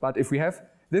 But if we have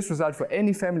this result for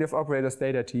any family of operators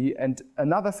theta t and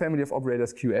another family of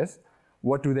operators qs,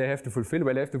 what do they have to fulfill?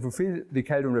 Well, they have to fulfill the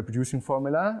Calderon reproducing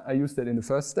formula. I used that in the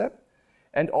first step.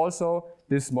 And also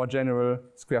this more general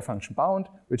square function bound,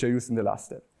 which I used in the last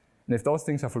step. And if those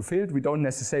things are fulfilled, we don't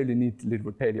necessarily need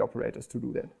Littlewood-Paley operators to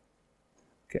do that.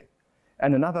 Okay.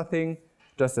 And another thing,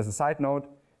 just as a side note,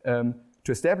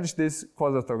 to establish this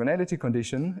quasi-orthogonality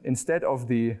condition, instead of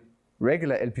the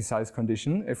regular LP size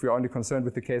condition, if we're only concerned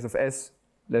with the case of s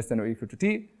less than or equal to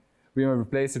t, we will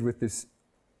replace it with this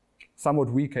somewhat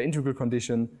weaker integral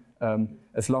condition,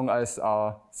 as long as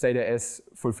our zeta s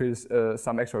fulfills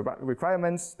some extra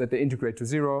requirements, that they integrate to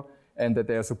 0, and that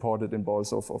they are supported in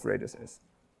balls of radius s.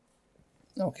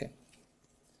 Okay.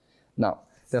 Now,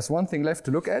 there's one thing left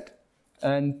to look at,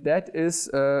 and that is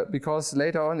because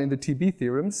later on in the TB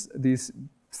theorems, these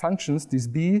functions, these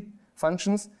B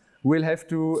functions, will have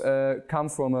to come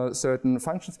from a certain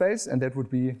function space, and that would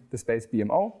be the space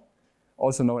BMO,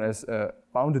 also known as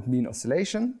bounded mean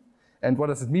oscillation. And what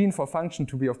does it mean for a function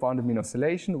to be of bounded mean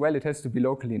oscillation? Well, it has to be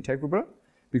locally integrable,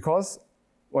 because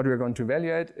what we're going to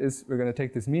evaluate is we're going to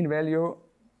take this mean value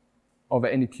over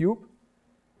any cube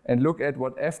and look at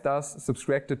what f does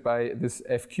subtracted by this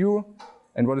fq.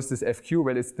 And what is this fq?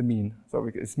 Well, it's the mean. So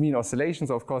it's mean oscillation,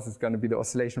 so of course it's going to be the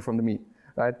oscillation from the mean,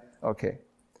 right? Okay.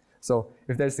 So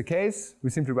if that's the case, we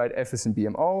simply write f is in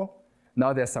BMO.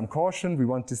 Now there's some caution. We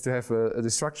want this to have the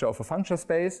structure of a function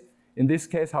space. In this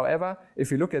case, however,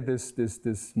 if you look at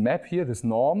this map here, this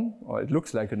norm, or it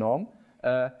looks like a norm,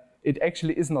 it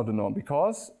actually is not a norm,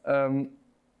 because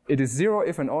it is 0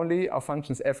 if and only our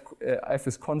functions f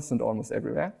is constant almost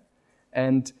everywhere.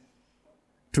 And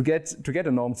to get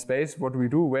a normed space, what do we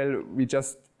do? Well, we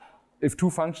just, if two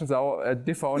functions are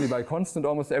differ only by constant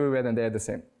almost everywhere, then they're the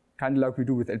same. Kind of like we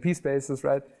do with LP spaces,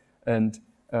 right? And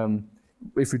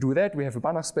if we do that, we have a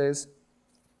Banach space.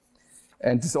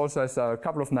 And this also has a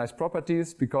couple of nice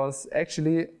properties, because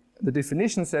actually the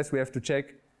definition says we have to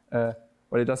check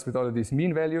what it does with all of these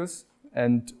mean values.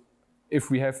 And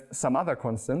if we have some other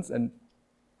constants and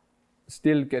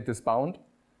still get this bound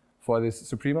for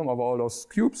this supremum over all those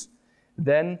cubes,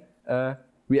 then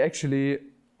we actually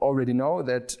already know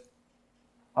that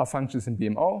our function is in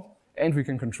BMO, and we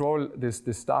can control this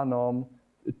star norm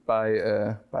by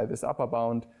this upper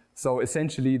bound. So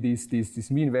essentially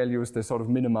these mean values, they sort of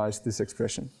minimize this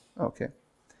expression. Okay.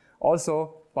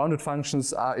 Also, bounded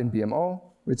functions are in BMO,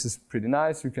 which is pretty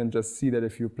nice. You can just see that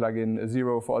if you plug in a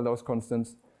 0 for all those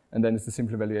constants, and then it's a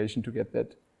simple evaluation to get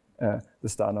that the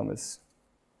star norm is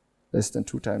less than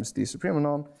 2 times the supremum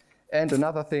norm. And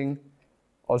another thing,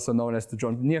 also known as the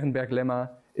John-Nierenberg lemma,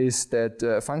 is that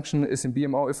a function is in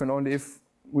BMO if and only if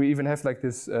we even have like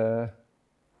this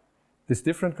this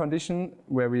different condition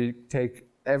where we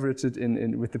average it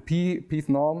with the pth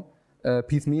norm,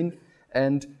 pth mean.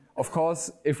 And of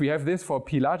course, if we have this for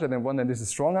p larger than 1, then this is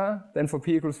stronger than for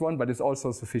p equals 1, but it's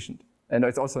also sufficient. And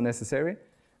it's also necessary,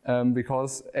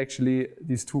 because actually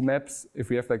these two maps, if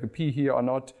we have like a p here or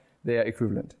not, they are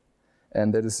equivalent.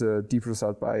 And that is a deep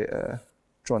result by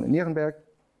John and Nierenberg.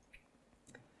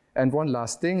 And one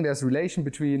last thing, there's a relation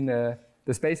between the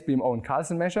space BMO and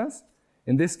Carlson measures.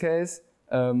 In this case,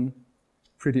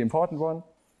 pretty important one.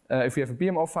 If we have a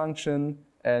BMO function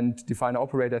and define an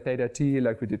operator theta t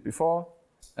like we did before,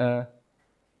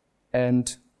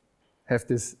 and have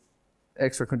this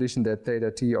extra condition that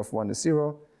theta t of 1 is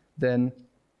 0, then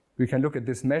we can look at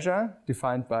this measure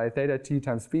defined by theta t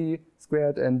times b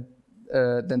squared, and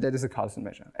then that is a Carlson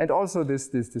measure. And also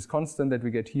this constant that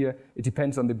we get here, it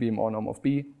depends on the BMO norm of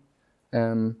b.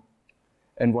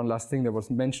 And one last thing that was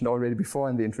mentioned already before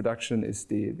in the introduction is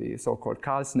the so-called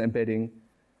Carlson embedding.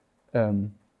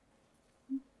 In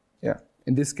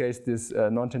this case, this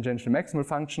non-tangential maximal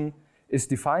function is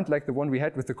defined like the one we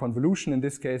had with the convolution. In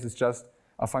this case, it's just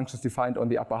our function is defined on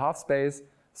the upper half space.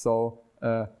 So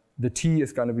the t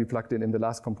is going to be plugged in the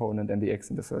last component and the x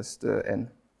in the first n.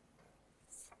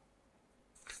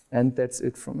 And that's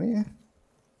it from me.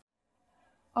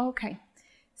 Okay.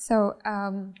 So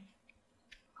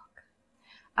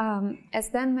as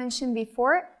Dan mentioned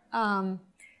before,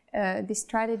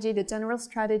 the general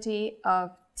strategy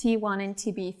of T1 and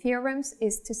TB theorems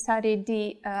is to study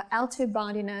the L2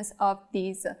 boundiness of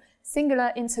these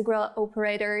singular integral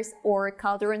operators or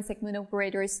Calderon segment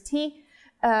operators T.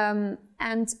 And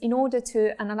in order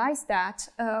to analyze that,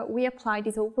 we apply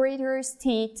these operators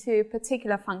T to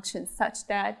particular functions such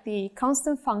that the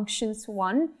constant functions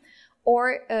 1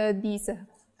 or these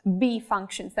B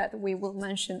functions that we will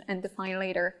mention and define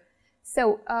later.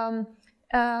 So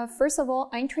first of all,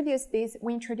 we introduce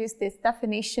this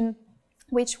definition,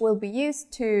 which will be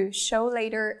used to show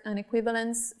later an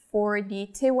equivalence for the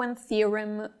T1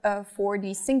 theorem for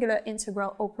the singular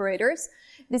integral operators.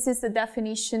 This is the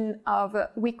definition of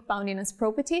weak boundiness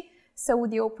property. So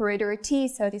the operator T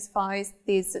satisfies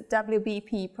these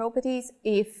WBP properties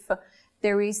if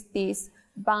there is this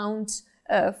bound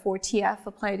for TF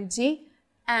applied to G.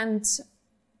 And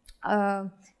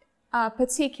a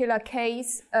particular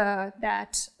case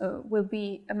that will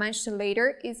be mentioned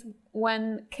later is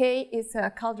when K is a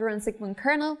Calderon segment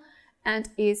kernel and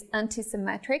is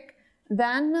antisymmetric.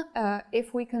 Then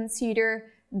if we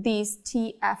consider these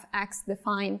TFX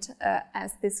defined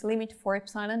as this limit for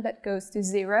epsilon that goes to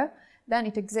 0, then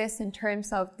it exists in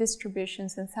terms of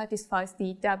distributions and satisfies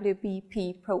the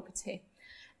WBP property.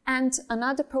 And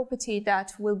another property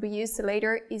that will be used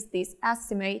later is this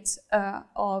estimate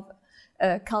of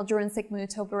Calderon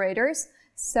segment operators.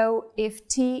 So if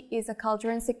T is a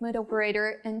Calderon segment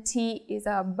operator and T is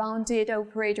a bounded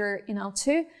operator in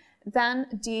L2, then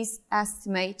this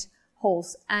estimate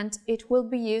holds, and it will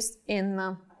be used in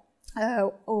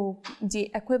the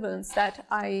equivalence that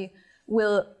I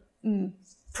will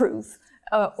prove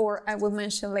or I will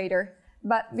mention later.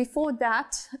 But before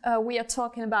that, we are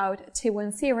talking about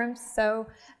T1 theorems, so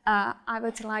I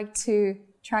would like to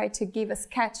try to give a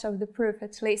sketch of the proof,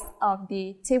 at least, of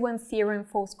the T1 theorem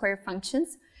for square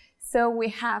functions. So we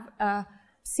have a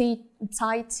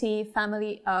psi T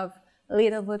family of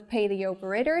Littlewood-Paley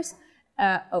operators.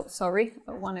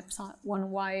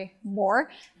 One Y more.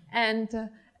 And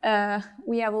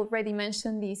we have already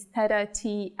mentioned these theta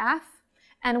Tf.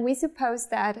 And we suppose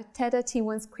that theta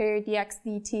T1 squared dx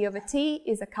dt over T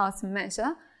is a constant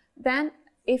measure. Then,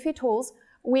 if it holds,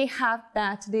 we have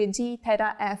that the g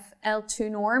theta f L2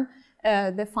 norm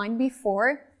defined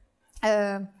before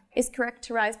is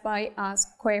characterized by a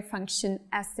square function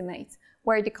estimate,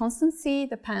 where the constant c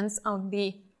depends on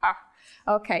the r.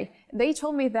 Okay, they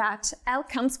told me that L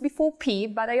comes before P,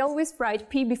 but I always write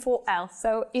P before L,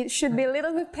 so it should be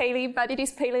Littlewood-Paley, but it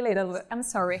is Paley-Littlewood, I'm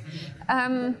sorry.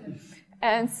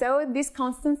 And so this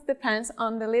constant depends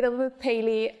on the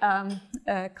Littlewood-Paley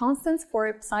constants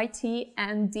for psi t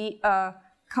and the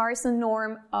Carson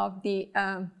norm of the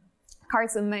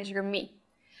Carson measure me.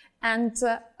 And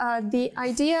the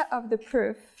idea of the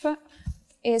proof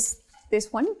is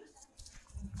this one.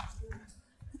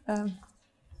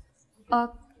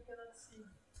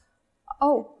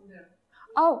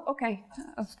 Okay.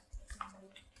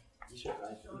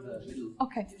 Okay.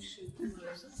 Okay.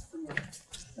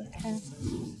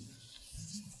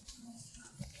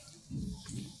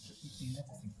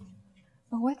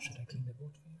 What? Should I clean the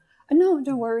board for you? No,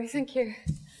 don't worry, thank you.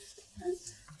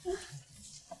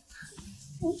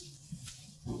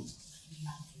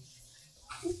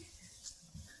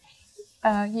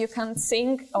 You can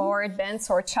sing or dance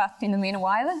or chat in the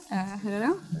meanwhile. I don't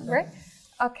know. Right?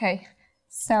 Okay.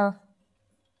 So,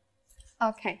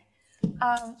 okay.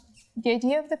 The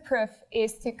idea of the proof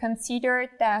is to consider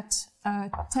that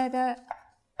theta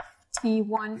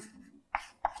T1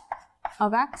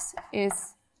 of x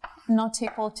is not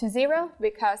equal to 0,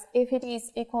 because if it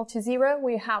is equal to 0,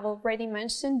 we have already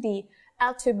mentioned the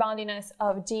L2 boundiness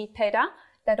of g theta,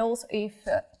 that also if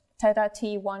theta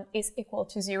T1 is equal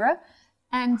to 0.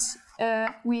 And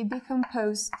we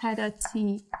decompose theta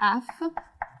Tf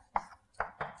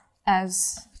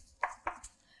as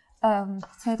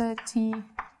theta T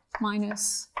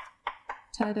minus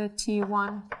theta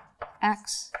T1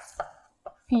 x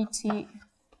pt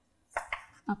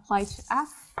applied to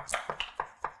f,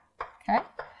 okay,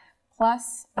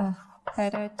 plus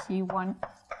theta T1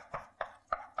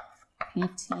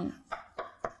 pt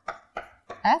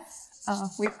f.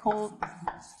 We call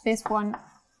this one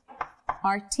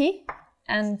RT,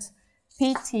 and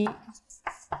PT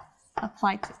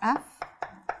applied to F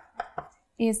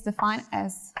is defined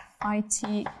as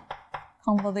IT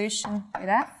convolution with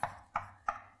F,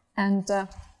 and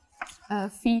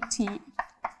phi t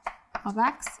of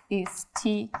x is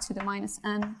t to the minus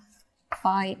n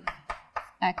phi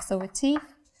x over t.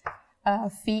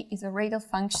 Phi is a radial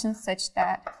function such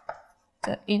that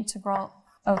the integral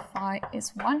of phi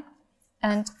is 1.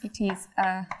 And it is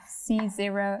a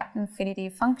C0 infinity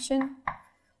function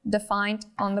defined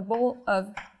on the ball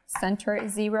of center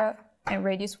 0 and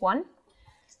radius 1.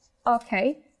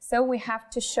 Okay, so we have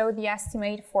to show the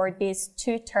estimate for these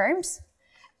two terms.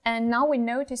 And now we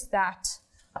notice that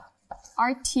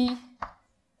RT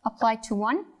applied to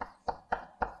 1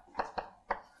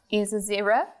 is a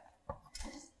 0,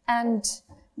 and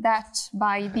that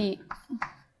by the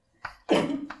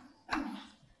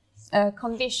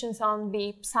conditions on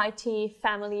the psi t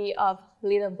family of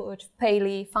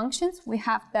Littlewood-Paley functions, we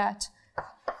have that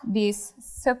this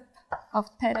sub of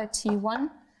theta T1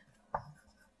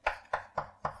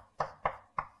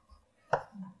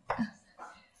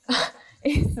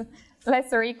 is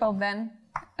less or equal than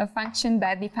a function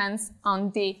that depends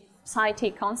on the psi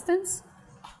t constants.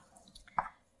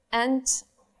 And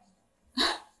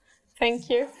thank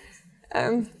you.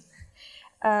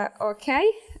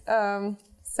 Okay.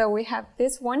 So we have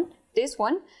this one,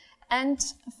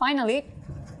 and finally,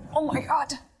 oh my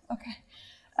God, okay.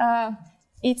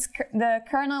 It's the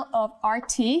kernel of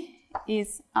RT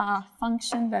is a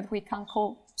function that we can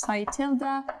call psi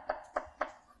tilde,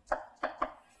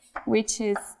 which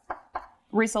is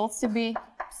results to be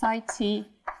psi t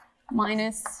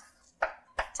minus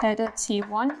theta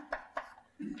T1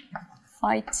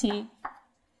 phi t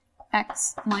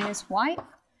x minus y,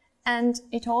 and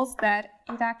it holds that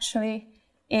it actually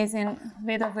is in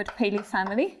Littlewood-Paley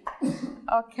family.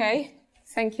 Okay,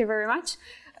 Thank you very much.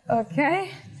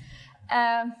 Okay.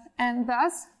 And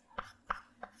thus,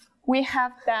 we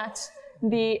have that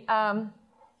the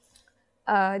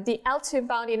L2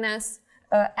 boundiness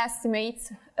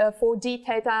estimates for d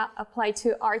theta apply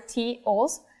to RT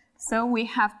also. So we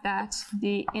have that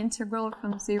the integral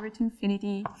from 0 to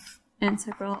infinity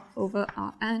integral over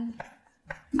Rn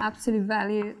absolute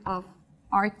value of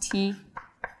RT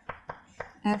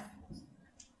f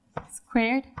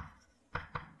squared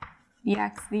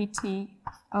dx dt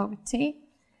over t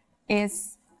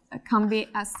is can be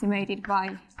estimated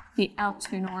by the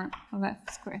L2 norm of f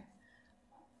squared.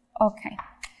 Okay,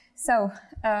 so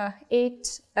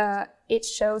it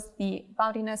shows the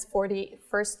boundiness for the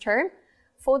first term.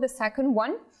 For the second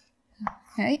one,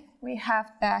 okay, we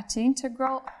have that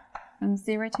integral from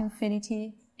 0 to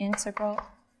infinity integral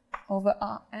over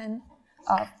Rn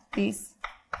of this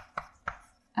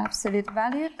absolute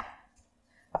value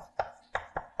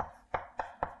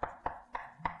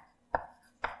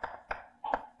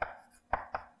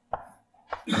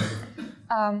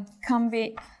can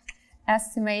be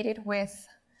estimated with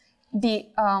the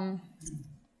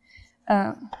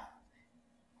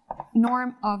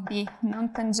norm of the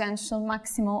non-tangential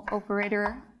maximal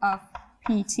operator of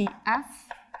PTF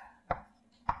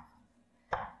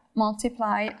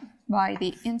multiplied by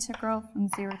the integral from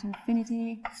 0 to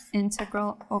infinity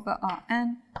integral over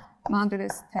Rn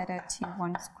modulus theta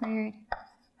t1 squared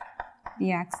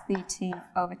dx dt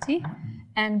over t.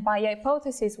 And by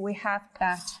hypothesis, we have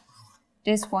that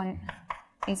this one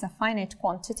is a finite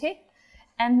quantity.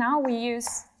 And now we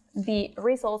use the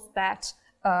results that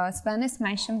Sven has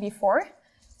mentioned before.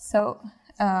 So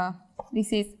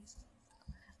this is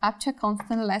up to a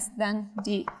constant less than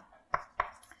the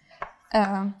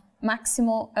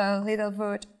maximal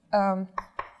Littlewood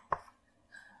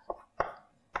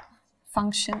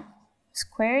function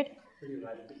squared. Can you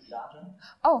write a bit larger?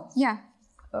 Oh, yeah.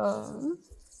 No,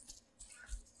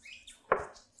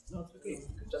 it's okay. You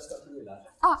could just continue larger.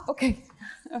 Ah, okay.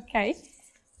 Okay.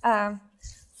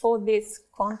 For this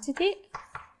quantity,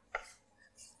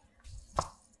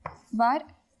 but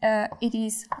it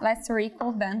is less or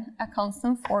equal than a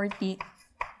constant for the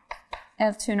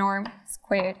L2 norm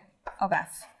squared of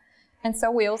f. And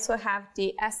so we also have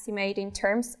the estimate in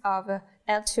terms of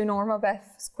L2 norm of f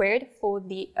squared for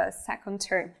the second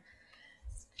term.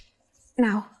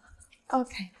 Now,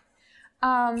 okay.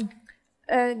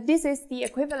 This is the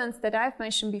equivalence that I've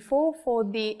mentioned before for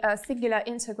the singular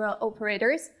integral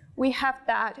operators. We have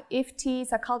that if t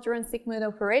is a Calderon-Sigmund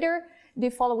operator, the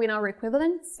following are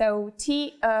equivalent. So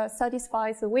t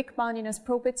satisfies the weak boundiness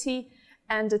property,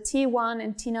 and the t1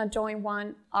 and t not join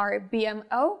 1 are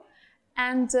BMO.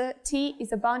 And t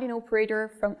is a bounding operator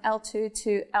from L2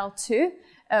 to L2,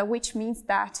 which means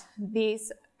that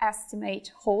this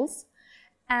estimate holds.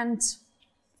 And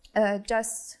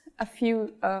just a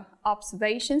few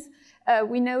observations.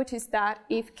 We notice that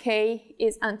if k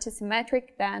is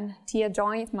antisymmetric, then t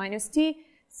adjoint minus t.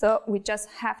 So we just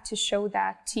have to show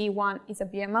that t1 is a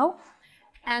BMO.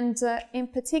 And in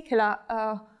particular,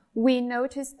 we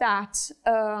notice that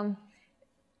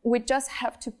we just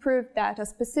have to prove that a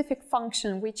specific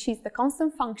function, which is the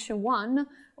constant function 1,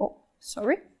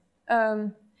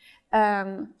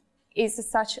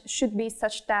 should be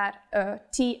such that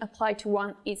t applied to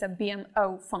 1 is a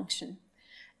BMO function.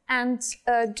 And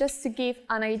just to give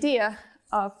an idea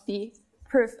of the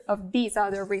proof of these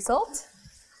other results,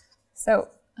 so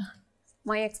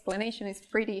my explanation is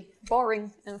pretty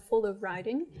boring and full of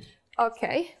writing.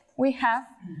 Okay, we have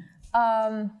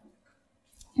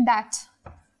that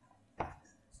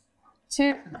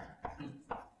 2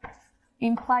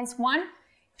 implies 1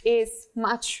 is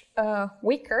much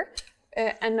weaker.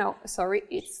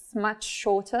 It's much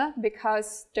shorter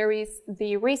because there is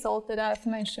the result that I've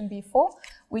mentioned before,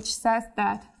 which says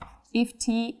that if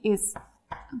t is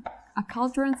a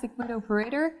Calderon-Sigmund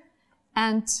operator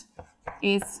and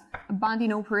is a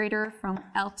bounding operator from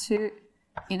L2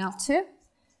 in L2,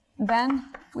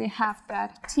 then we have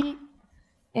that t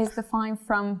is defined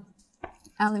from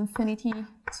L infinity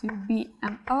to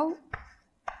BMO,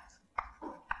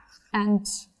 and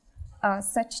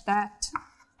such that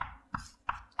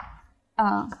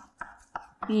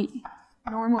the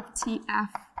norm of TF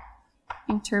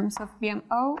in terms of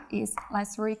BMO is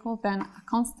less or equal than a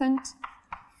constant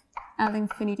L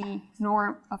infinity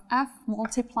norm of F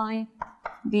multiplying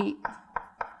the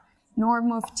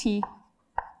norm of T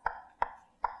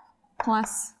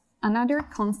plus another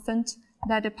constant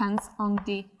that depends on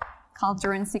the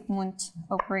Calderon-Sigmund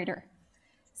operator.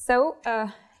 So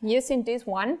using this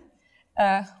one,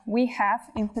 we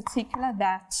have in particular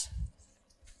that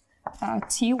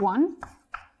T1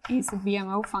 is a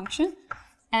BMO function.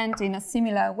 And in a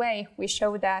similar way, we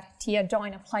show that T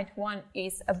adjoint applied to 1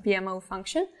 is a BMO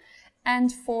function.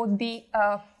 And for the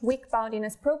weak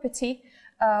boundiness property,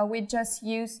 we just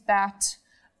use that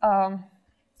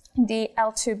the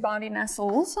L2 boundiness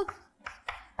also.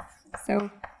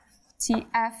 So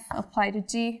TF applied to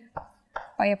G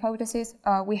by hypothesis,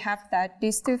 we have that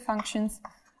these two functions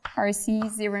are C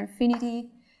 0 infinity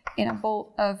in a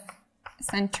ball of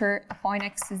center point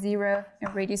x 0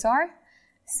 and radius r.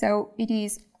 So it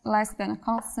is less than a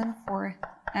constant for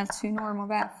L2 norm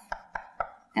of F,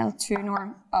 L2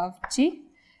 norm of G,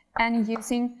 and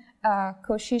using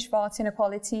Cauchy-Schwarz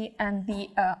inequality and the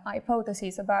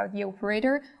hypothesis about the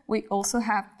operator, we also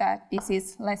have that this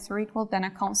is less or equal than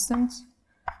a constant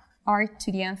r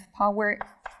to the nth power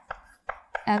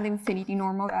L infinity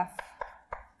norm of F,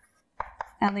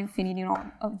 L infinity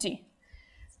norm of G.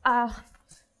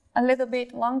 A little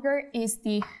bit longer is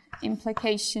the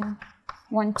implication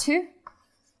 1-2.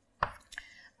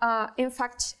 In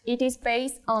fact, it is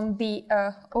based on the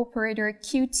operator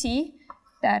Qt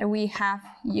that we have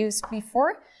used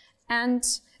before, and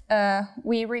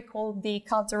we recall the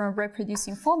Calderon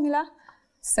reproducing formula.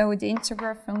 So the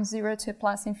integral from 0 to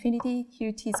plus infinity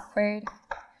Qt squared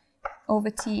over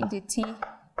t into t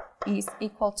is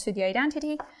equal to the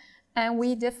identity, and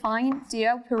we define the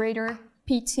operator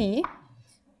Pt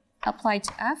applied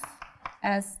to F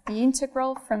as the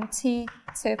integral from t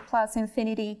to plus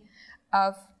infinity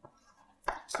of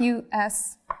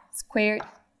Qs squared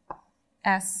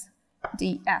s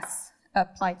ds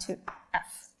applied to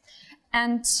F.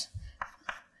 And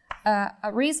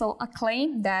a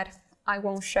claim that I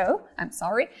won't show, I'm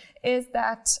sorry, is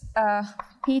that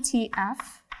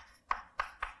PTF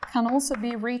can also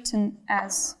be written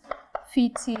as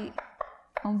Pht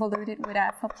convoluted with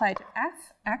F applied to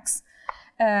Fx,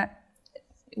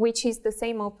 which is the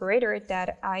same operator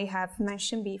that I have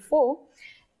mentioned before.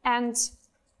 And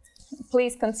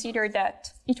please consider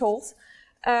that it holds.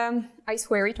 I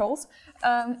swear it holds.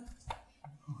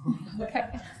 Okay.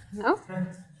 No?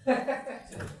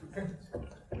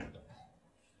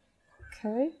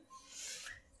 Okay.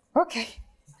 Okay.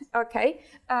 Okay.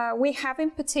 We have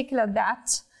in particular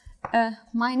that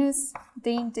minus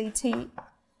d dt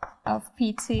of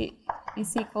pt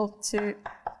is equal to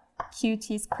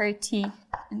qt squared t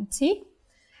and t.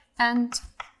 And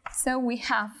so we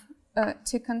have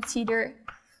to consider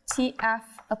tf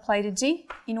applied to g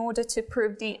in order to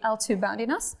prove the L2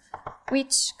 boundiness,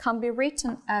 which can be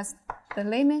written as the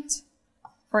limit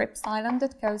for epsilon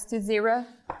that goes to 0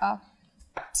 of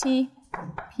t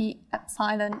p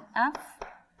epsilon f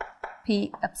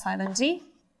p epsilon g.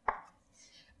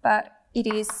 But it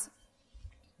is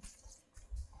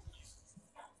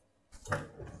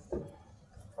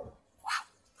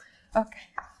okay.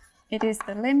 It is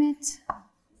the limit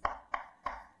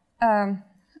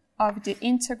of the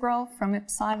integral from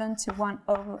epsilon to 1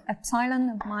 over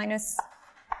epsilon minus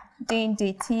d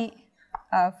dt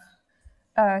of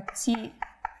t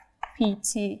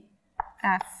pt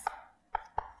f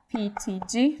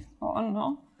ptg. Oh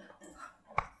no.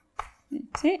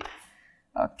 Dt.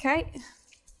 Okay.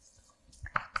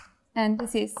 And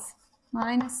this is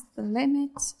minus the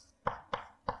limit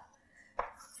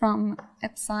from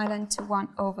epsilon to 1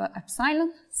 over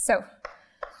epsilon. So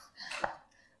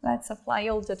let's apply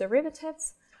all the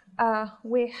derivatives.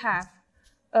 We have,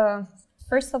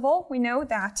 first of all, we know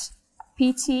that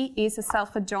Pt is a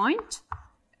self-adjoint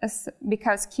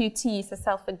because Qt is a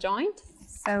self-adjoint.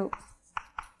 So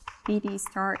Pt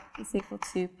star is equal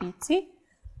to Pt.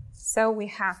 So we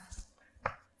have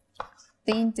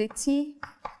the dt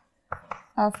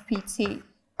of Pt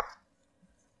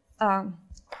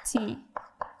t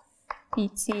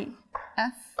Pt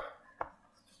f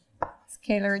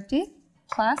scalar d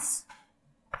plus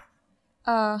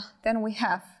then we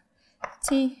have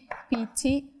t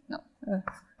pt no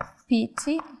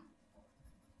pt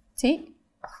t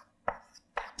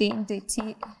d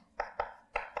dt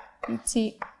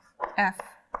pt f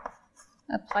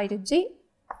applied to g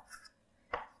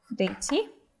dt.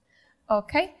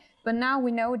 Okay, but now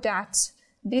we know that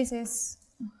this is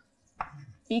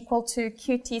equal to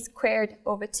qt squared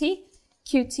over t.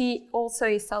 Qt also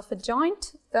is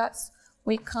self-adjoint, thus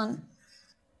we can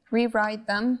rewrite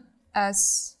them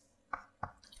as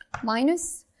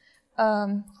minus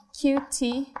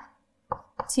qt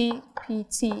t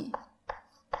pt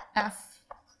f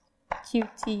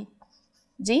qt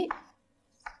g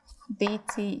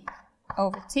dt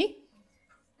over t,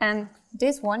 and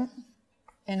this one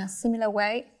in a similar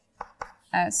way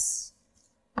as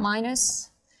minus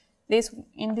this.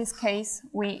 In this case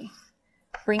we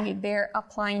bring it there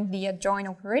applying the adjoint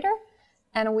operator,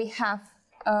 and we have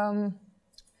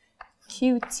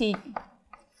QTF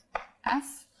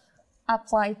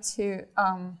applied to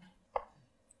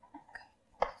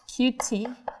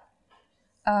QT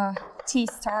T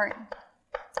star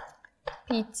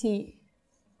PT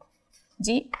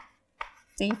G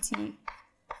dt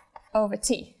over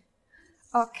T.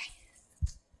 Okay.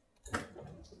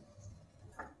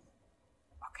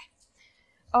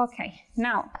 Okay,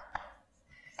 now,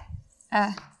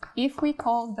 if we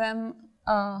call them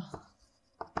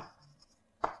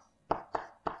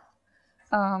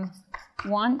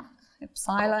 1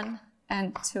 epsilon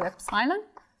and 2 epsilon,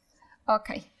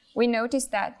 okay, we notice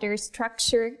that their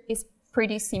structure is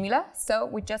pretty similar, so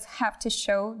we just have to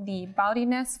show the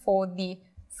boundiness for the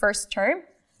first term.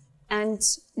 And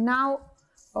now,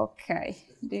 okay,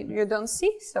 you don't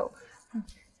see, so.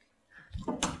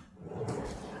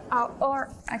 Or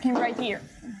I can write here.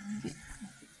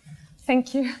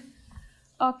 Thank you.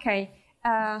 Okay,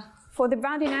 for the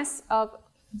boundiness of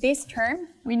this term,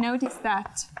 we notice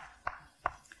that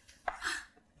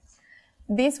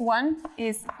this one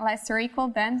is less or equal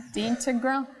than the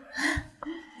integral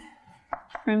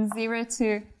from 0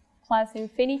 to plus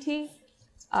infinity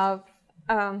of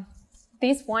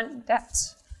this one that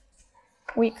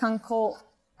we can call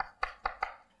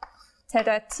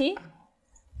theta t.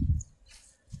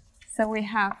 So we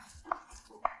have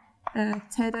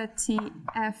theta t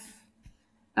f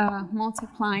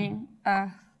multiplying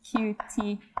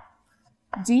qt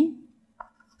g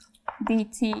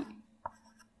dt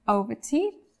over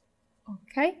t,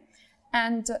 okay,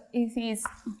 and it is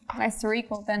less or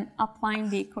equal than applying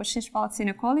the Cauchy-Schwarz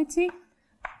inequality,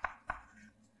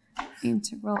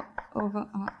 integral over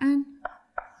Rn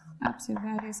up to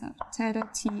values of theta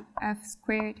t f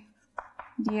squared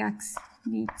dx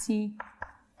dt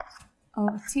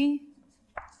over t,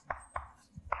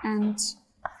 and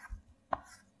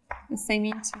the same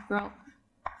integral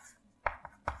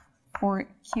for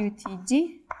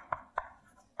qtg.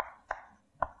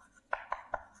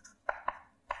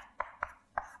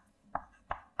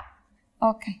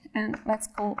 Okay, and let's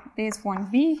call this one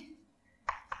b,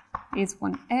 this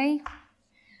one a.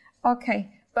 Okay,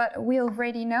 but we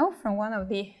already know from one of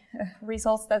the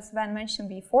results that Sven mentioned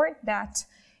before that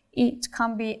it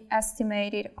can be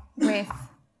estimated with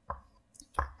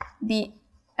the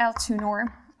L2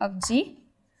 norm of G.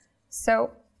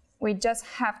 So we just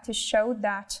have to show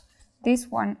that this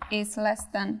one is less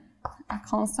than a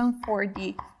constant for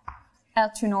the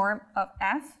L2 norm of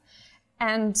F.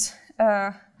 And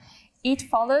it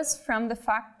follows from the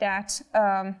fact that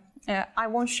I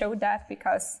won't show that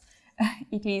because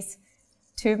it is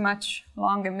too much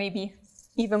long and maybe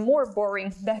even more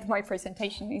boring than my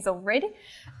presentation is already.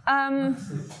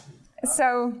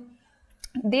 So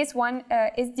this one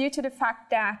is due to the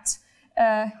fact that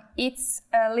its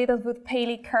Littlewood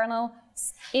Paley kernel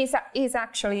is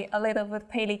actually a Littlewood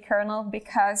Paley kernel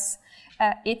because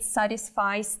it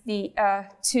satisfies the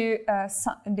two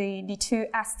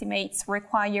estimates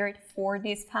required for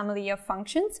this family of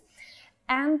functions.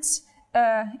 And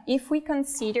if we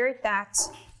consider that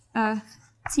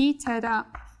t theta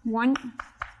 1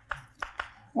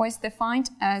 was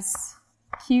defined as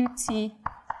qt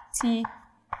t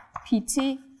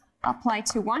pt applied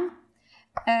to 1,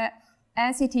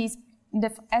 as it is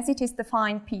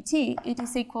defined pt, it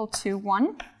is equal to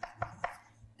 1.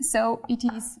 So it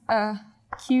is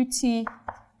qt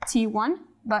t1,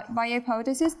 but by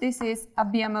hypothesis this is a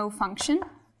BMO function.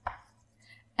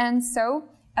 And so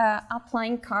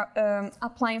applying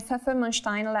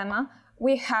Pfeffer-Munstein lemma,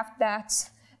 we have that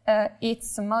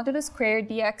its modulus squared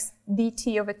dx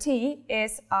dt over t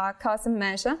is a constant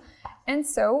measure, and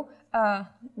so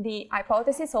the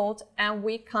hypothesis holds, and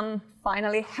we can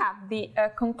finally have the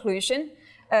conclusion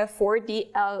for the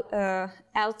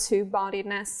L2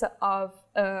 boundiness of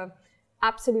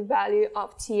absolute value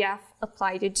of Tf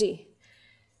applied to G.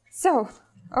 So,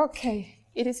 okay,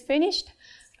 it is finished,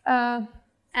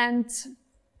 and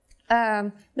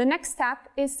the next step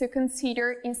is to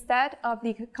consider, instead of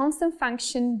the constant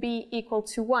function b equal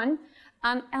to 1,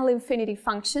 an L infinity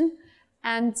function.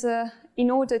 And in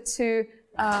order to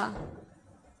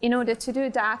do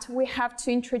that, we have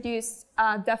to introduce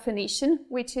a definition,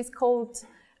 which is called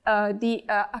the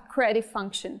accretive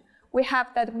function. We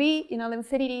have that b in L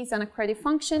infinity is an accretive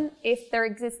function if there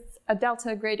exists a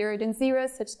delta greater than 0,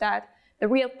 such that the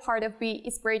real part of b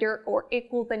is greater or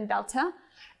equal than delta.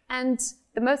 And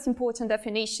the most important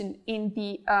definition in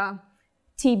the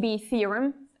TB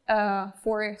theorem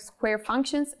for square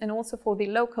functions, and also for the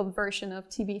local version of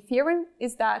TB theorem,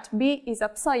 is that b is a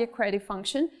psi-accretive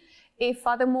function if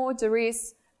furthermore there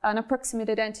is an approximate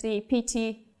identity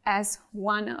pt as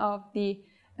one of the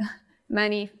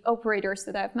many operators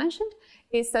that I've mentioned,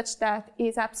 is such that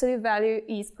its absolute value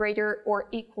is greater or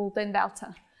equal than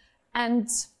delta. And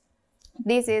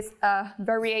this is a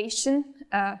variation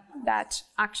that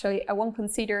actually I won't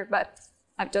consider, but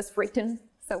I've just written,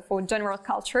 so for general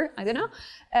culture, I don't know,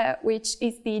 which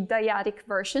is the dyadic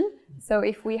version. So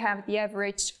if we have the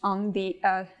average on the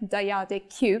dyadic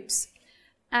cubes.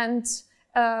 And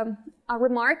a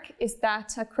remark is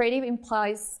that accretive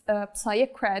implies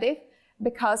psi-accretive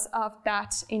because of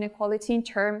that inequality in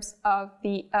terms of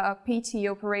the PT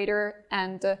operator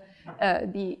and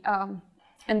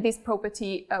this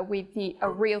property with the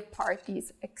real part,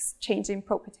 this exchanging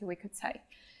property, we could say.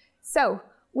 So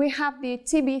we have the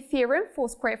TB theorem for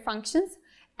square functions,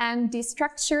 and the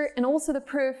structure and also the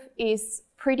proof is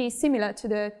pretty similar to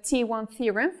the T1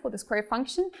 theorem for the square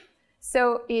function.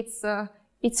 So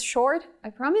it's short,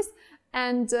 I promise,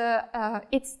 and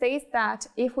it states that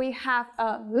if we have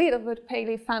a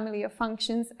Littlewood-Paley family of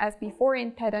functions as before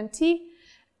in theta and t,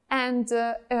 and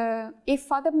if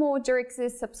furthermore there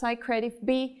exists a psi-accretive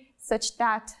B such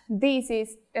that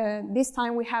this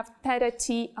time we have theta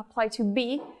t applied to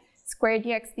B, square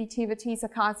dx dt of t is a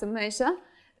constant measure,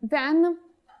 then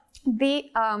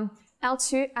the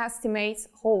L2 estimates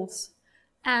holds.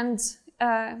 And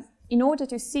in order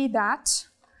to see that,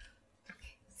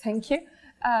 thank you,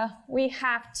 we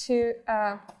have to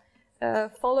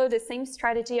follow the same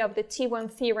strategy of the T1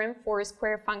 theorem for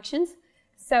square functions.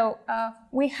 So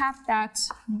we have that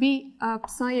B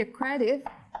psi-accretive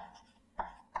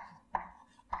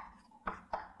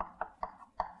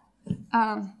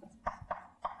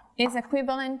is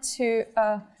equivalent to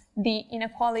the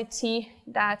inequality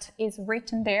that is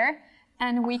written there,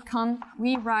 and we can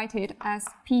rewrite it as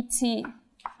PT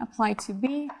applied to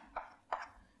B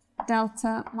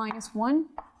delta minus 1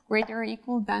 greater or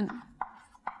equal than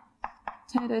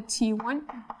theta T1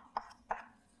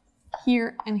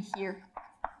 here and here.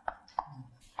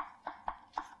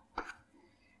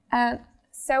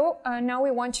 So now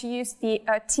we want to use the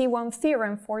T1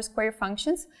 theorem for square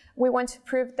functions. We want to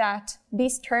prove that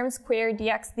this term square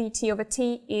dx dt over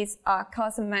t is a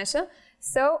constant measure.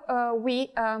 So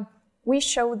we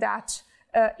show that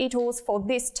it holds for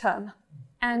this term.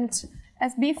 And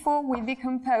as before, we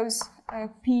decompose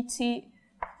pt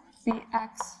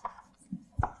bx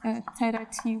theta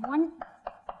t1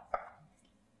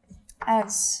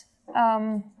 as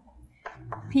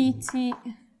pt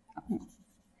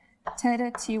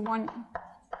theta t1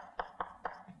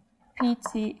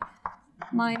 pt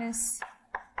minus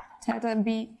theta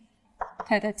b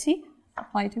theta t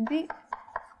applied to b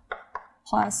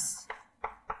plus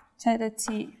theta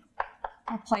t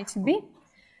applied to b.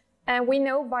 And we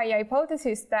know by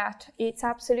hypothesis that its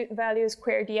absolute value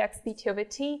square dx dt over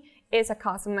t is a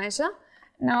constant measure.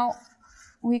 Now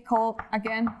we call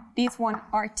again this one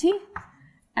RT,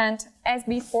 and as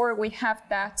before we have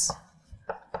that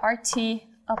RT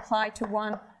applied to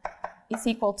 1 is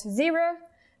equal to 0,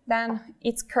 then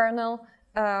its kernel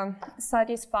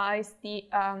satisfies the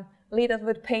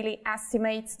Littlewood-Paley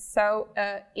estimates, so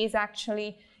is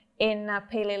actually in a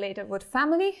Paley-Littlewood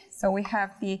family. So we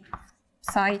have the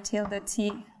psi tilde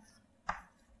t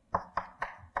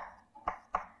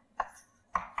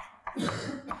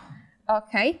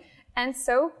okay, and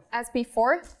so as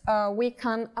before we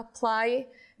can apply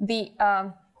the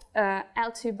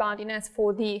L2 boundiness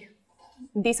for the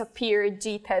disappeared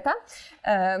g theta,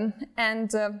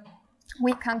 and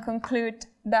we can conclude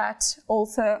that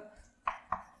also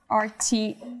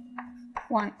RT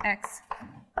 1x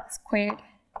squared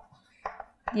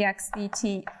dx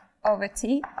dt over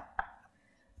t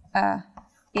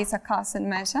is a constant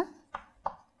measure.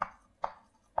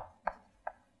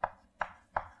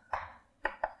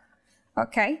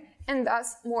 Okay, and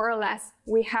thus more or less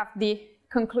we have the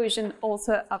conclusion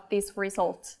also of this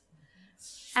result.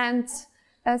 And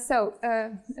so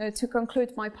to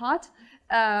conclude my part,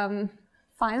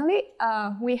 finally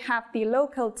we have the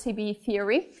local TB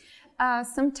theory.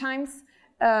 Sometimes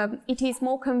it is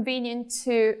more convenient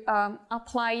to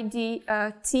apply the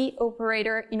T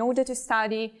operator in order to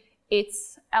study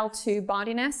its L2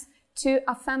 boundiness to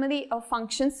a family of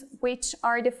functions which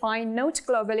are defined not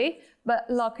globally but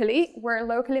locally, where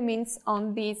locally means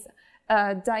on these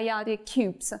dyadic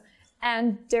cubes.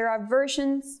 And there are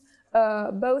versions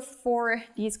both for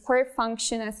the square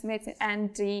function estimates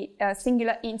and the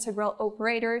singular integral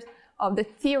operators of the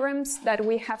theorems that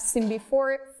we have seen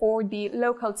before for the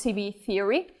local TB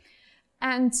theory.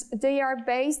 And they are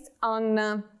based on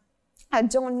a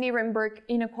John Nirenberg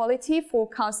inequality for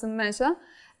constant measure.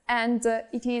 and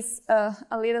it is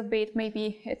a little bit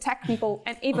maybe technical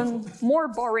and even more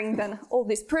boring than all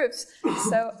these proofs.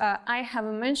 So I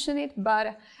haven't mentioned it,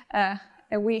 but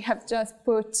we have just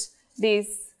put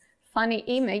this funny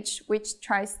image which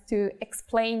tries to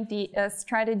explain the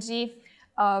strategy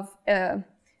of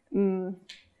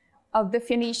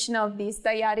definition of this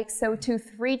dyadic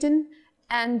sawtooth region,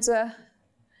 and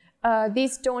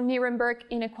this Dorn-Nirenberg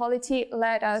inequality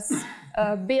let us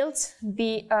build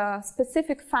the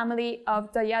specific family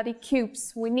of dyadic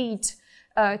cubes we need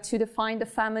to define the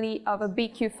family of a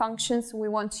BQ functions we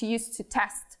want to use to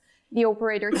test the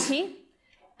operator T.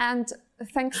 And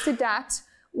thanks to that,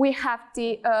 we have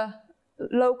the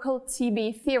local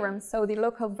TB theorem, so the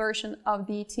local version of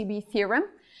the TB theorem,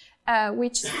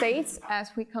 which states, as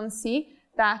we can see,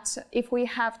 that if we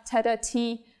have theta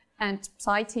T and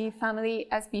psi T family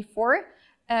as before,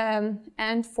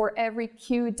 and for every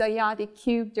Q dyadic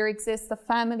cube, there exists a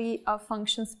family of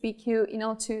functions BQ in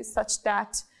L2 such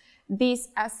that these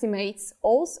estimates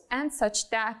also, and such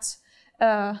that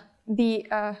the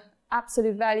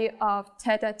absolute value of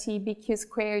theta T BQ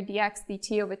squared dx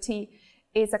dt over T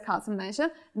is a causal measure.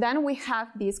 Then we have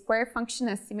the square function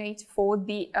estimate for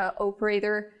the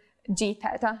operator G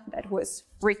theta that was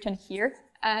written here.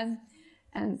 And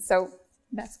so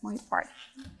that's my part.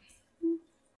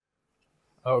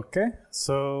 Okay,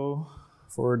 so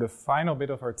for the final bit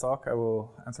of our talk, I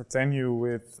will entertain you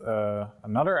with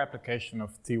another application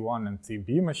of T1 and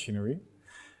TB machinery.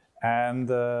 And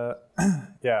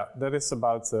yeah, that is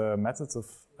about methods of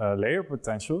layer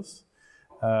potentials.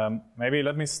 Maybe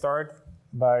let me start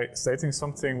by stating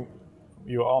something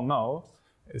you all know,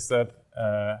 is that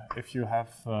if you have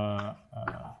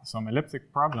some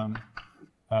elliptic problem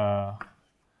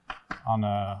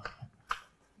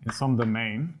in some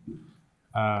domain,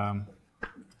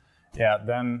 yeah,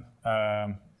 then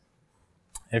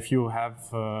if you have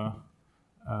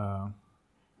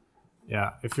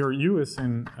yeah, if your U is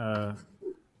in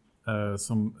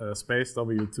some space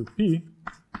W2P,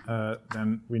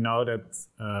 then we know that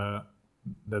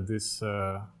that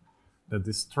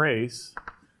this trace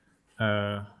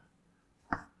on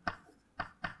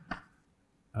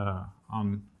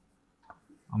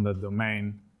the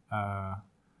domain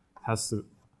has to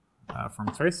from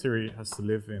trace theory has to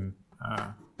live in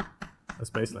a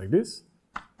space like this.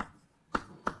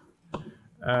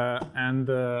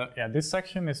 Yeah, this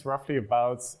section is roughly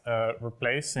about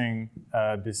replacing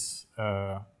this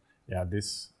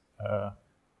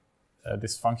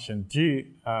function g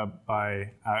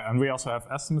by, and we also have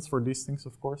estimates for these things,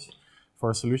 of course,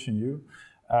 for a solution u,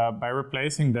 by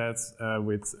replacing that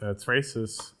with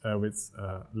traces with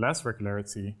less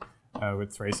regularity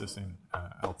with traces in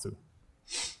L2.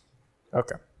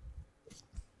 Okay.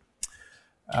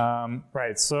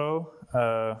 Right. So.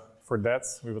 For that,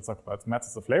 we will talk about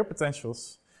methods of layer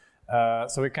potentials.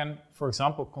 So we can, for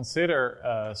example, consider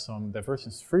some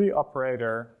divergence-free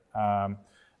operator,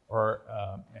 or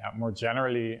yeah, more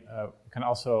generally, we can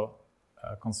also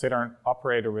consider an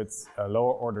operator with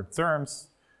lower order terms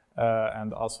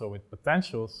and also with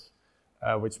potentials,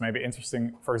 which may be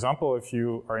interesting. For example, if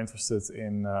you are interested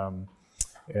in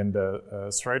the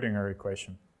Schrödinger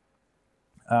equation.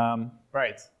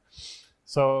 Right.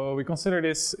 So we consider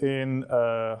this in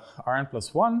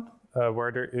Rn+1,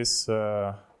 where there is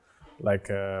like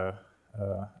a,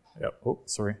 yeah, oh,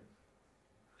 sorry.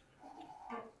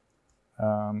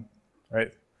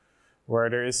 Right, where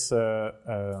there is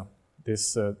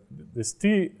this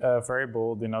t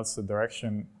variable denotes the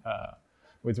direction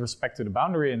with respect to the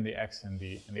boundary in the x and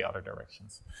the other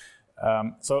directions.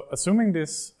 So assuming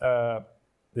this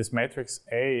this matrix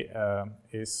A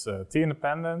is t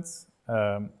independent,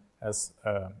 has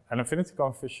an infinity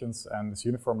coefficients and is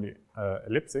uniformly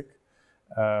elliptic.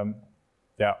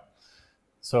 Yeah.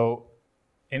 So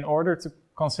in order to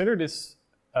consider this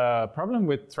problem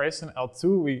with trace in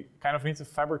L2, we kind of need to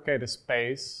fabricate a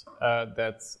space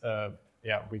that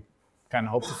yeah, we can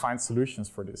hope to find solutions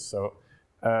for this. So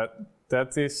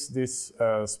that is this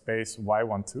space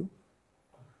Y12.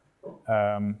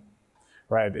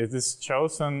 Right. It is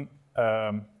chosen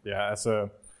yeah, as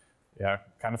a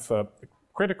kind of a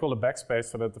critical backspace,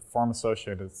 so that the form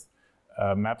associated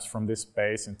maps from this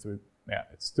space into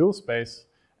its dual space,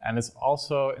 and it's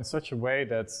also in such a way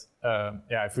that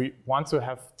yeah, if we want to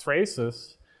have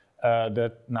traces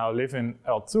that now live in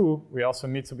L2, we also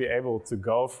need to be able to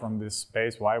go from this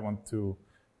space Y12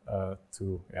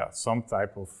 to some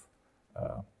type of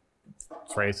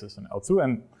traces in L2,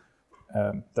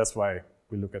 and that's why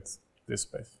we look at this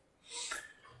space.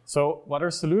 So what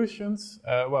are solutions?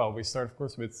 Well, we start, of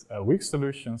course, with weak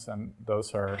solutions, and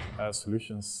those are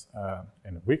solutions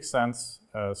in a weak sense.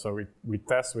 So we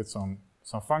test with some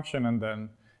function, and then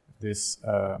if this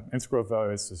integral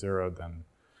value is 0, then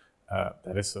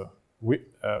that is a weak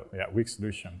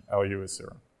solution. LU is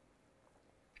 0.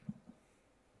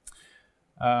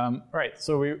 Right,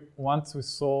 so we want to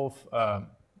solve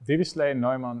Dirichlet,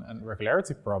 Neumann, and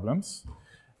regularity problems.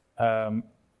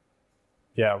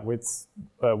 With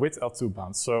L2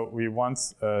 bounds. So we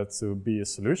want to be a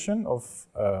solution of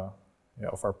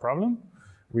our problem.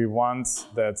 We want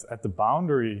that at the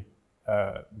boundary,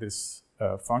 this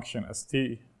function as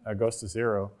t goes to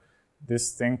 0,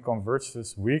 this thing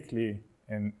converges weakly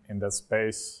in that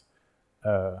space,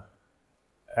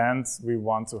 and we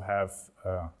want to have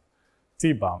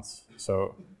t bounds.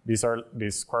 So these are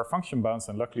these square function bounds,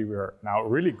 and luckily we are now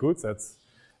really good at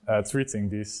treating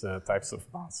these types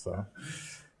of bounds. So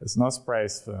it's no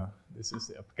surprise this is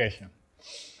the application.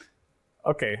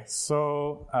 Okay,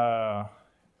 so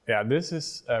this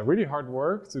is really hard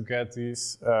work to get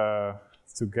these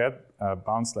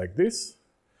bounds like this.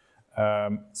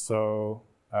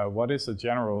 What is a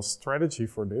general strategy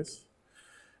for this?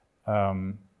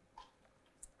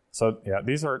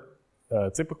 These are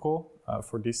typical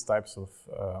for these types of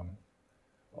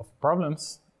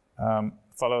problems.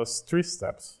 Follows 3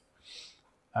 steps.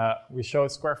 We show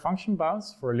square function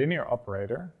bounds for a linear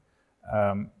operator,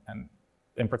 and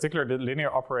in particular the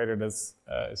linear operator that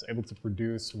is able to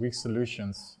produce weak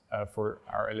solutions for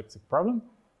our elliptic problem.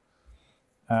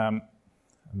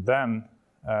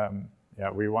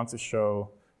 We want to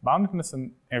show boundedness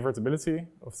and invertibility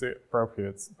of the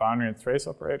appropriate boundary and trace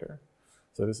operator.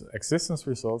 So this is existence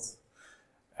results.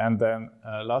 And then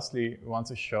lastly, we want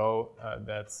to show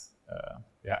that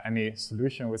any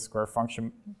solution with square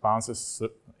function bounds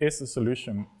is the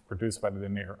solution produced by the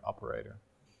linear operator.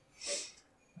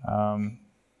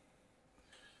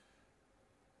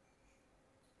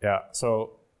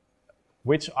 So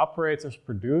which operators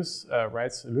produce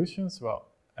right solutions? Well,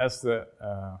 as the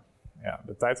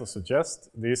title suggests,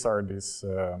 these are these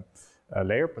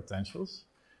layer potentials.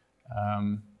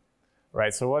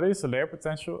 Right, so what is a layer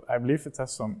potential? I believe it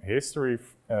has some history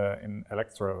in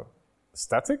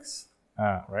electrostatics.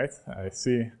 Right, I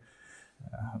see a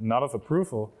nod of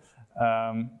approval.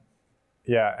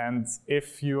 And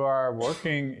if you are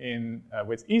working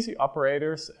with easy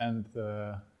operators, and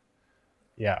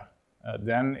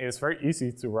then it's very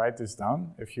easy to write this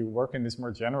down. If you work in these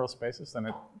more general spaces, then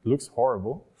it looks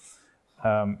horrible.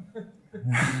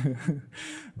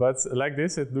 But like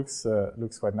this, it looks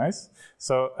quite nice.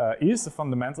 So E is the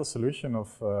fundamental solution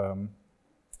of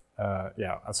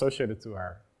associated to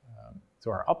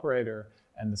our operator,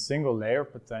 and the single layer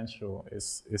potential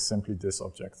is simply this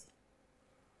object.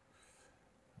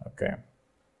 Okay.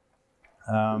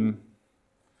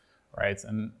 Right,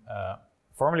 and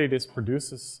formally this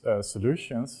produces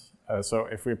solutions. So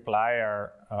if we apply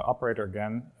our operator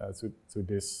again to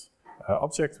this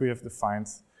object we have defined,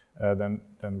 then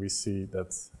we see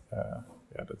that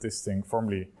that this thing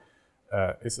formally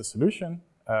is a solution.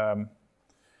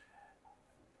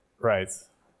 Right.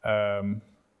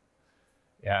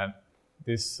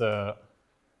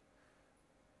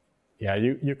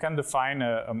 You can define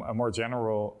a more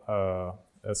general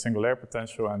single layer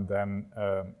potential, and then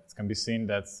it can be seen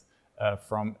that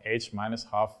from h minus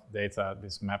half data,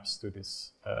 this maps to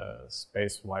this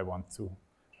space y12.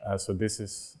 So this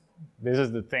is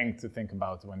the thing to think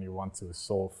about when you want to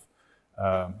solve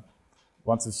the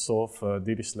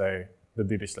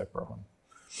Dirichlet problem.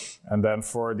 And then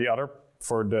for the other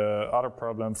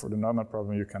problem, for the Neumann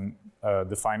problem, you can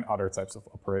define other types of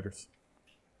operators.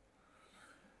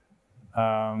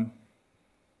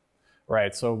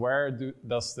 Right, so where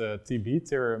does the TB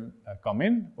theorem come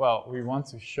in? Well, we want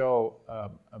to show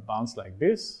a bounds like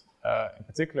this. In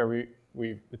particular,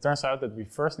 it turns out that we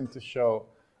first need to show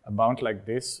a bound like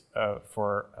this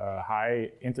for a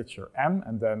high integer m,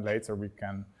 and then later we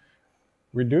can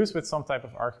reduce with some type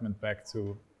of argument back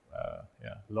to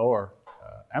lower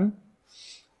m.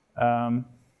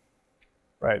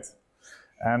 Right,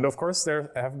 and of course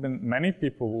there have been many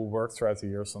people who worked throughout the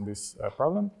years on these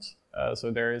problems.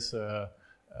 So there is a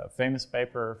famous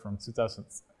paper from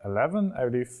 2011, I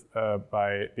believe,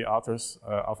 by the authors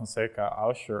Alfonseca,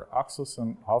 Auscher,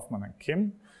 Axelsen, Hoffman, and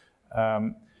Kim.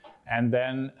 And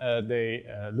then they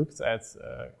looked at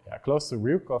close to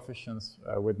real coefficients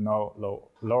with no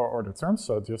lower order terms,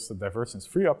 so just a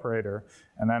divergence-free operator.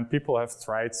 And then people have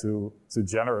tried to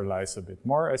generalize a bit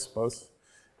more, I suppose.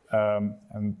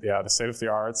 The state of the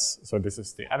arts. So this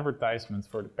is the advertisement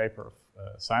for the paper of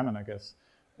Simon, I guess.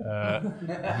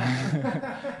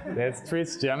 It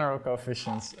treats general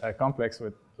coefficients complex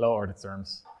with low-order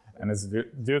terms. And it's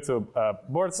due to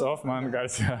Bort, Hoffman,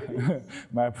 Garcia,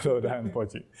 Maploda, and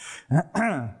Poggi.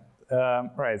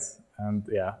 Right, and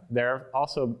yeah, there have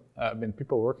also been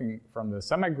people working from the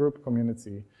semi-group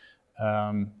community.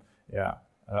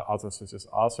 Authors such as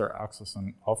Alser,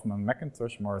 Axelson, Hoffman,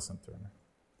 McIntosh, Morris, and Turner.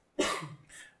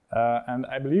 And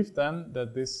I believe then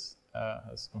that this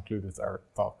has concluded our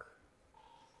talk.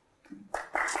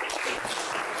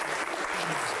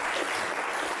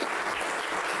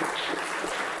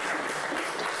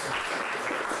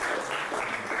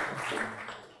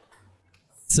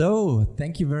 So,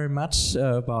 thank you very much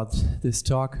about this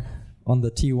talk on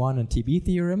the T1 and TB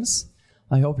theorems.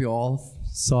 I hope you all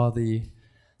saw the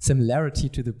similarity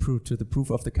to the proof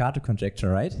of the Carter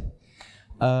conjecture, right?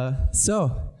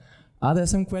 So, are there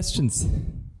some questions?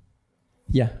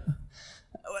 Yeah.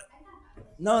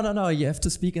 No, you have to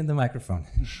speak in the microphone.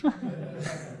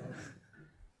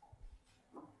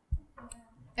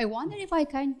 I wonder if I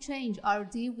can change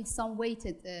RD with some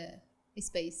weighted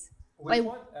space.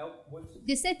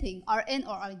 The setting, Rn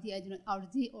or Rd, I don't know,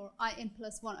 Rd or In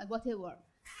plus 1, whatever.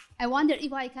 I wonder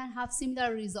if I can have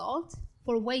similar result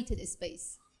for weighted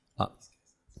space.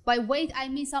 By weight, I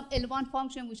mean some L1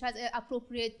 function which has an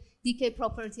appropriate decay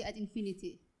property at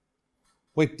infinity.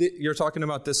 Wait, you're talking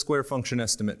about this square function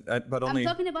estimate, but only... I'm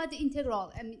talking about the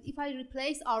integral. I mean, if I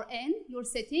replace Rn, your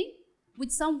setting,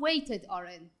 with some weighted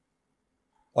Rn.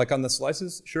 Like on the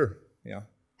slices? Sure, yeah.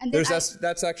 And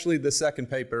that's actually the second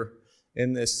paper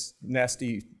in this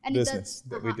nasty business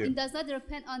that we do. And does that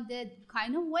depend on the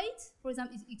kind of weight? For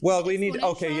example, well, we need,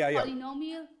 okay, yeah.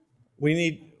 Polynomial? We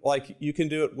need, like, you can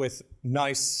do it with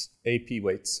nice AP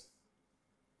weights.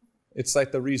 It's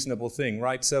like the reasonable thing,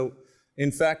 right? So,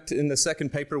 in fact, in the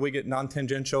second paper, we get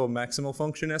non-tangential maximal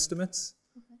function estimates.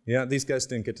 Okay. Yeah, these guys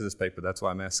didn't get to this paper. That's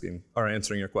why I'm answering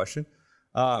your question.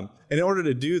 And in order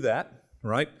to do that,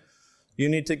 right, you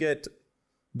need to get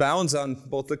bounds on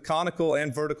both the conical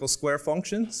and vertical square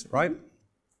functions, right?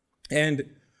 And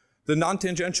the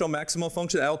non-tangential maximal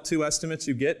function, L2 estimates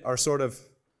you get are sort of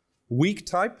weak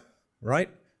type, right?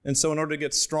 And so in order to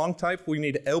get strong type, we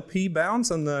need LP bounds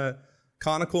on the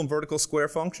conical and vertical square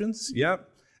functions, yep.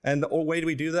 And the way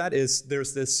we do that is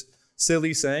there's this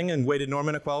silly saying in weighted norm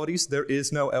inequalities, there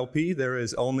is no LP, there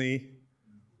is only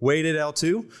weighted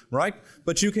L2, right?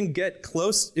 But you can get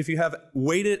close if you have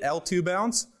weighted L2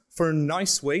 bounds for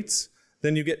nice weights,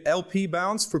 then you get LP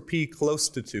bounds for P close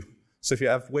to 2. So if you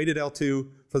have weighted L2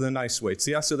 for the nice weights.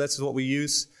 Yeah, so that's what we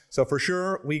use. So for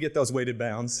sure, we get those weighted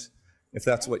bounds if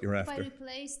that's what you're after. If I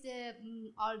replace the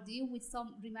RD with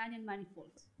some Riemannian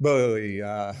manifold.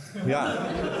 Yeah.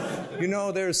 You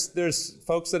know, there's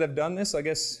folks that have done this. I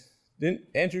guess, didn't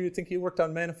Andrew, you think you worked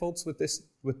on manifolds with this,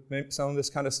 with some of this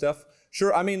kind of stuff?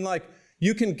 Sure, I mean, like,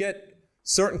 you can get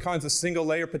certain kinds of single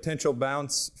layer potential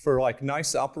bounds for like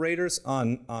nice operators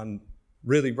on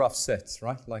really rough sets,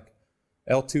 right? Like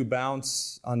L2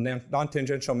 bounds on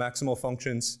non-tangential maximal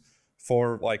functions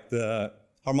for like the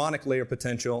harmonic layer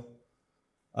potential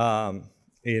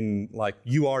in like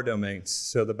UR domains.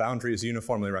 So the boundary is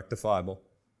uniformly rectifiable.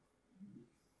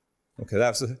 Okay,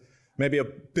 that's maybe a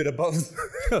bit above,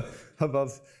 the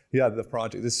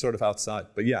project. This is sort of outside,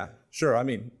 but yeah, sure. I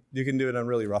mean, you can do it on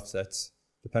really rough sets,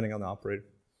 depending on the operator.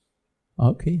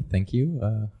 Okay, thank you.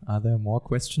 Are there more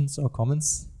questions or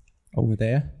comments over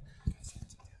there?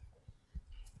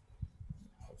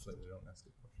 Hopefully we don't ask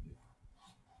a question.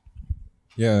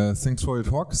 Yeah, thanks for your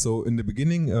talk. So in the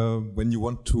beginning, when you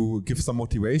want to give some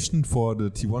motivation for the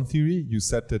T1 theory, you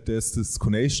said that there's this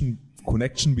connection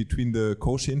between the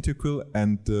Cauchy integral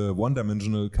and the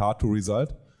one-dimensional Cato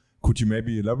result. Could you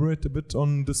maybe elaborate a bit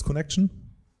on this connection?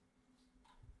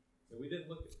 We didn't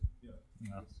look at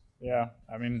Yeah,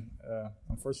 I mean,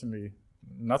 unfortunately,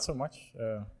 not so much.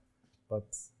 But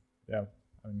yeah,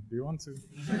 I mean, do you want to?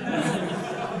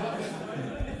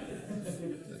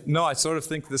 No, I sort of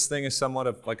think this thing is somewhat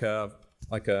of like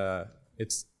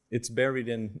it's buried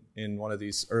in one of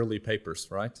these early papers,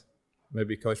 right?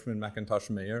 Maybe Kochman, McIntosh,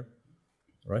 Mayer,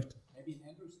 right? Maybe in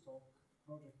Andrew's talk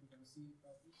project we're going to see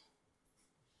about this.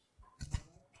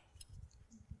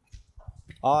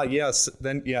 Yes.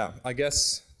 Then yeah, I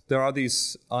guess there are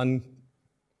these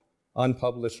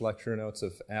unpublished lecture notes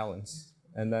of Allen's,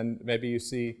 and then maybe you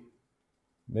see,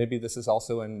 maybe this is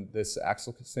also in this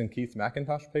Axelson Keith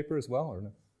McIntosh paper as well, or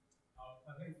no?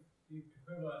 I think the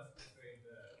equivalence between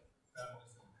the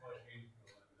feminist and Cauchy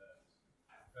integral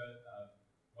and the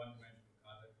one-dimensional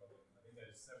contact problem. I think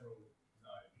there's several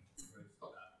design routes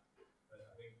for that, but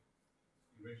I think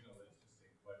the original is just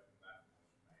in quite from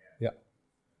McIntosh. Yeah.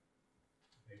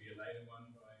 Maybe a later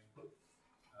one by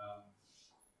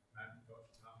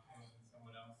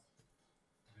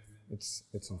It's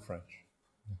in French.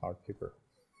 Hard paper.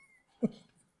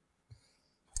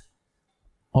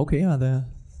 Okay, are there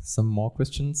some more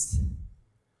questions?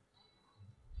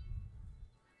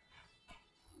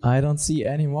 I don't see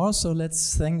any more, so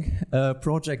let's thank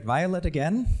Project Violet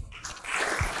again.